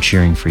 I'm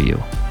cheering for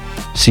you.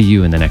 See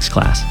you in the next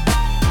class.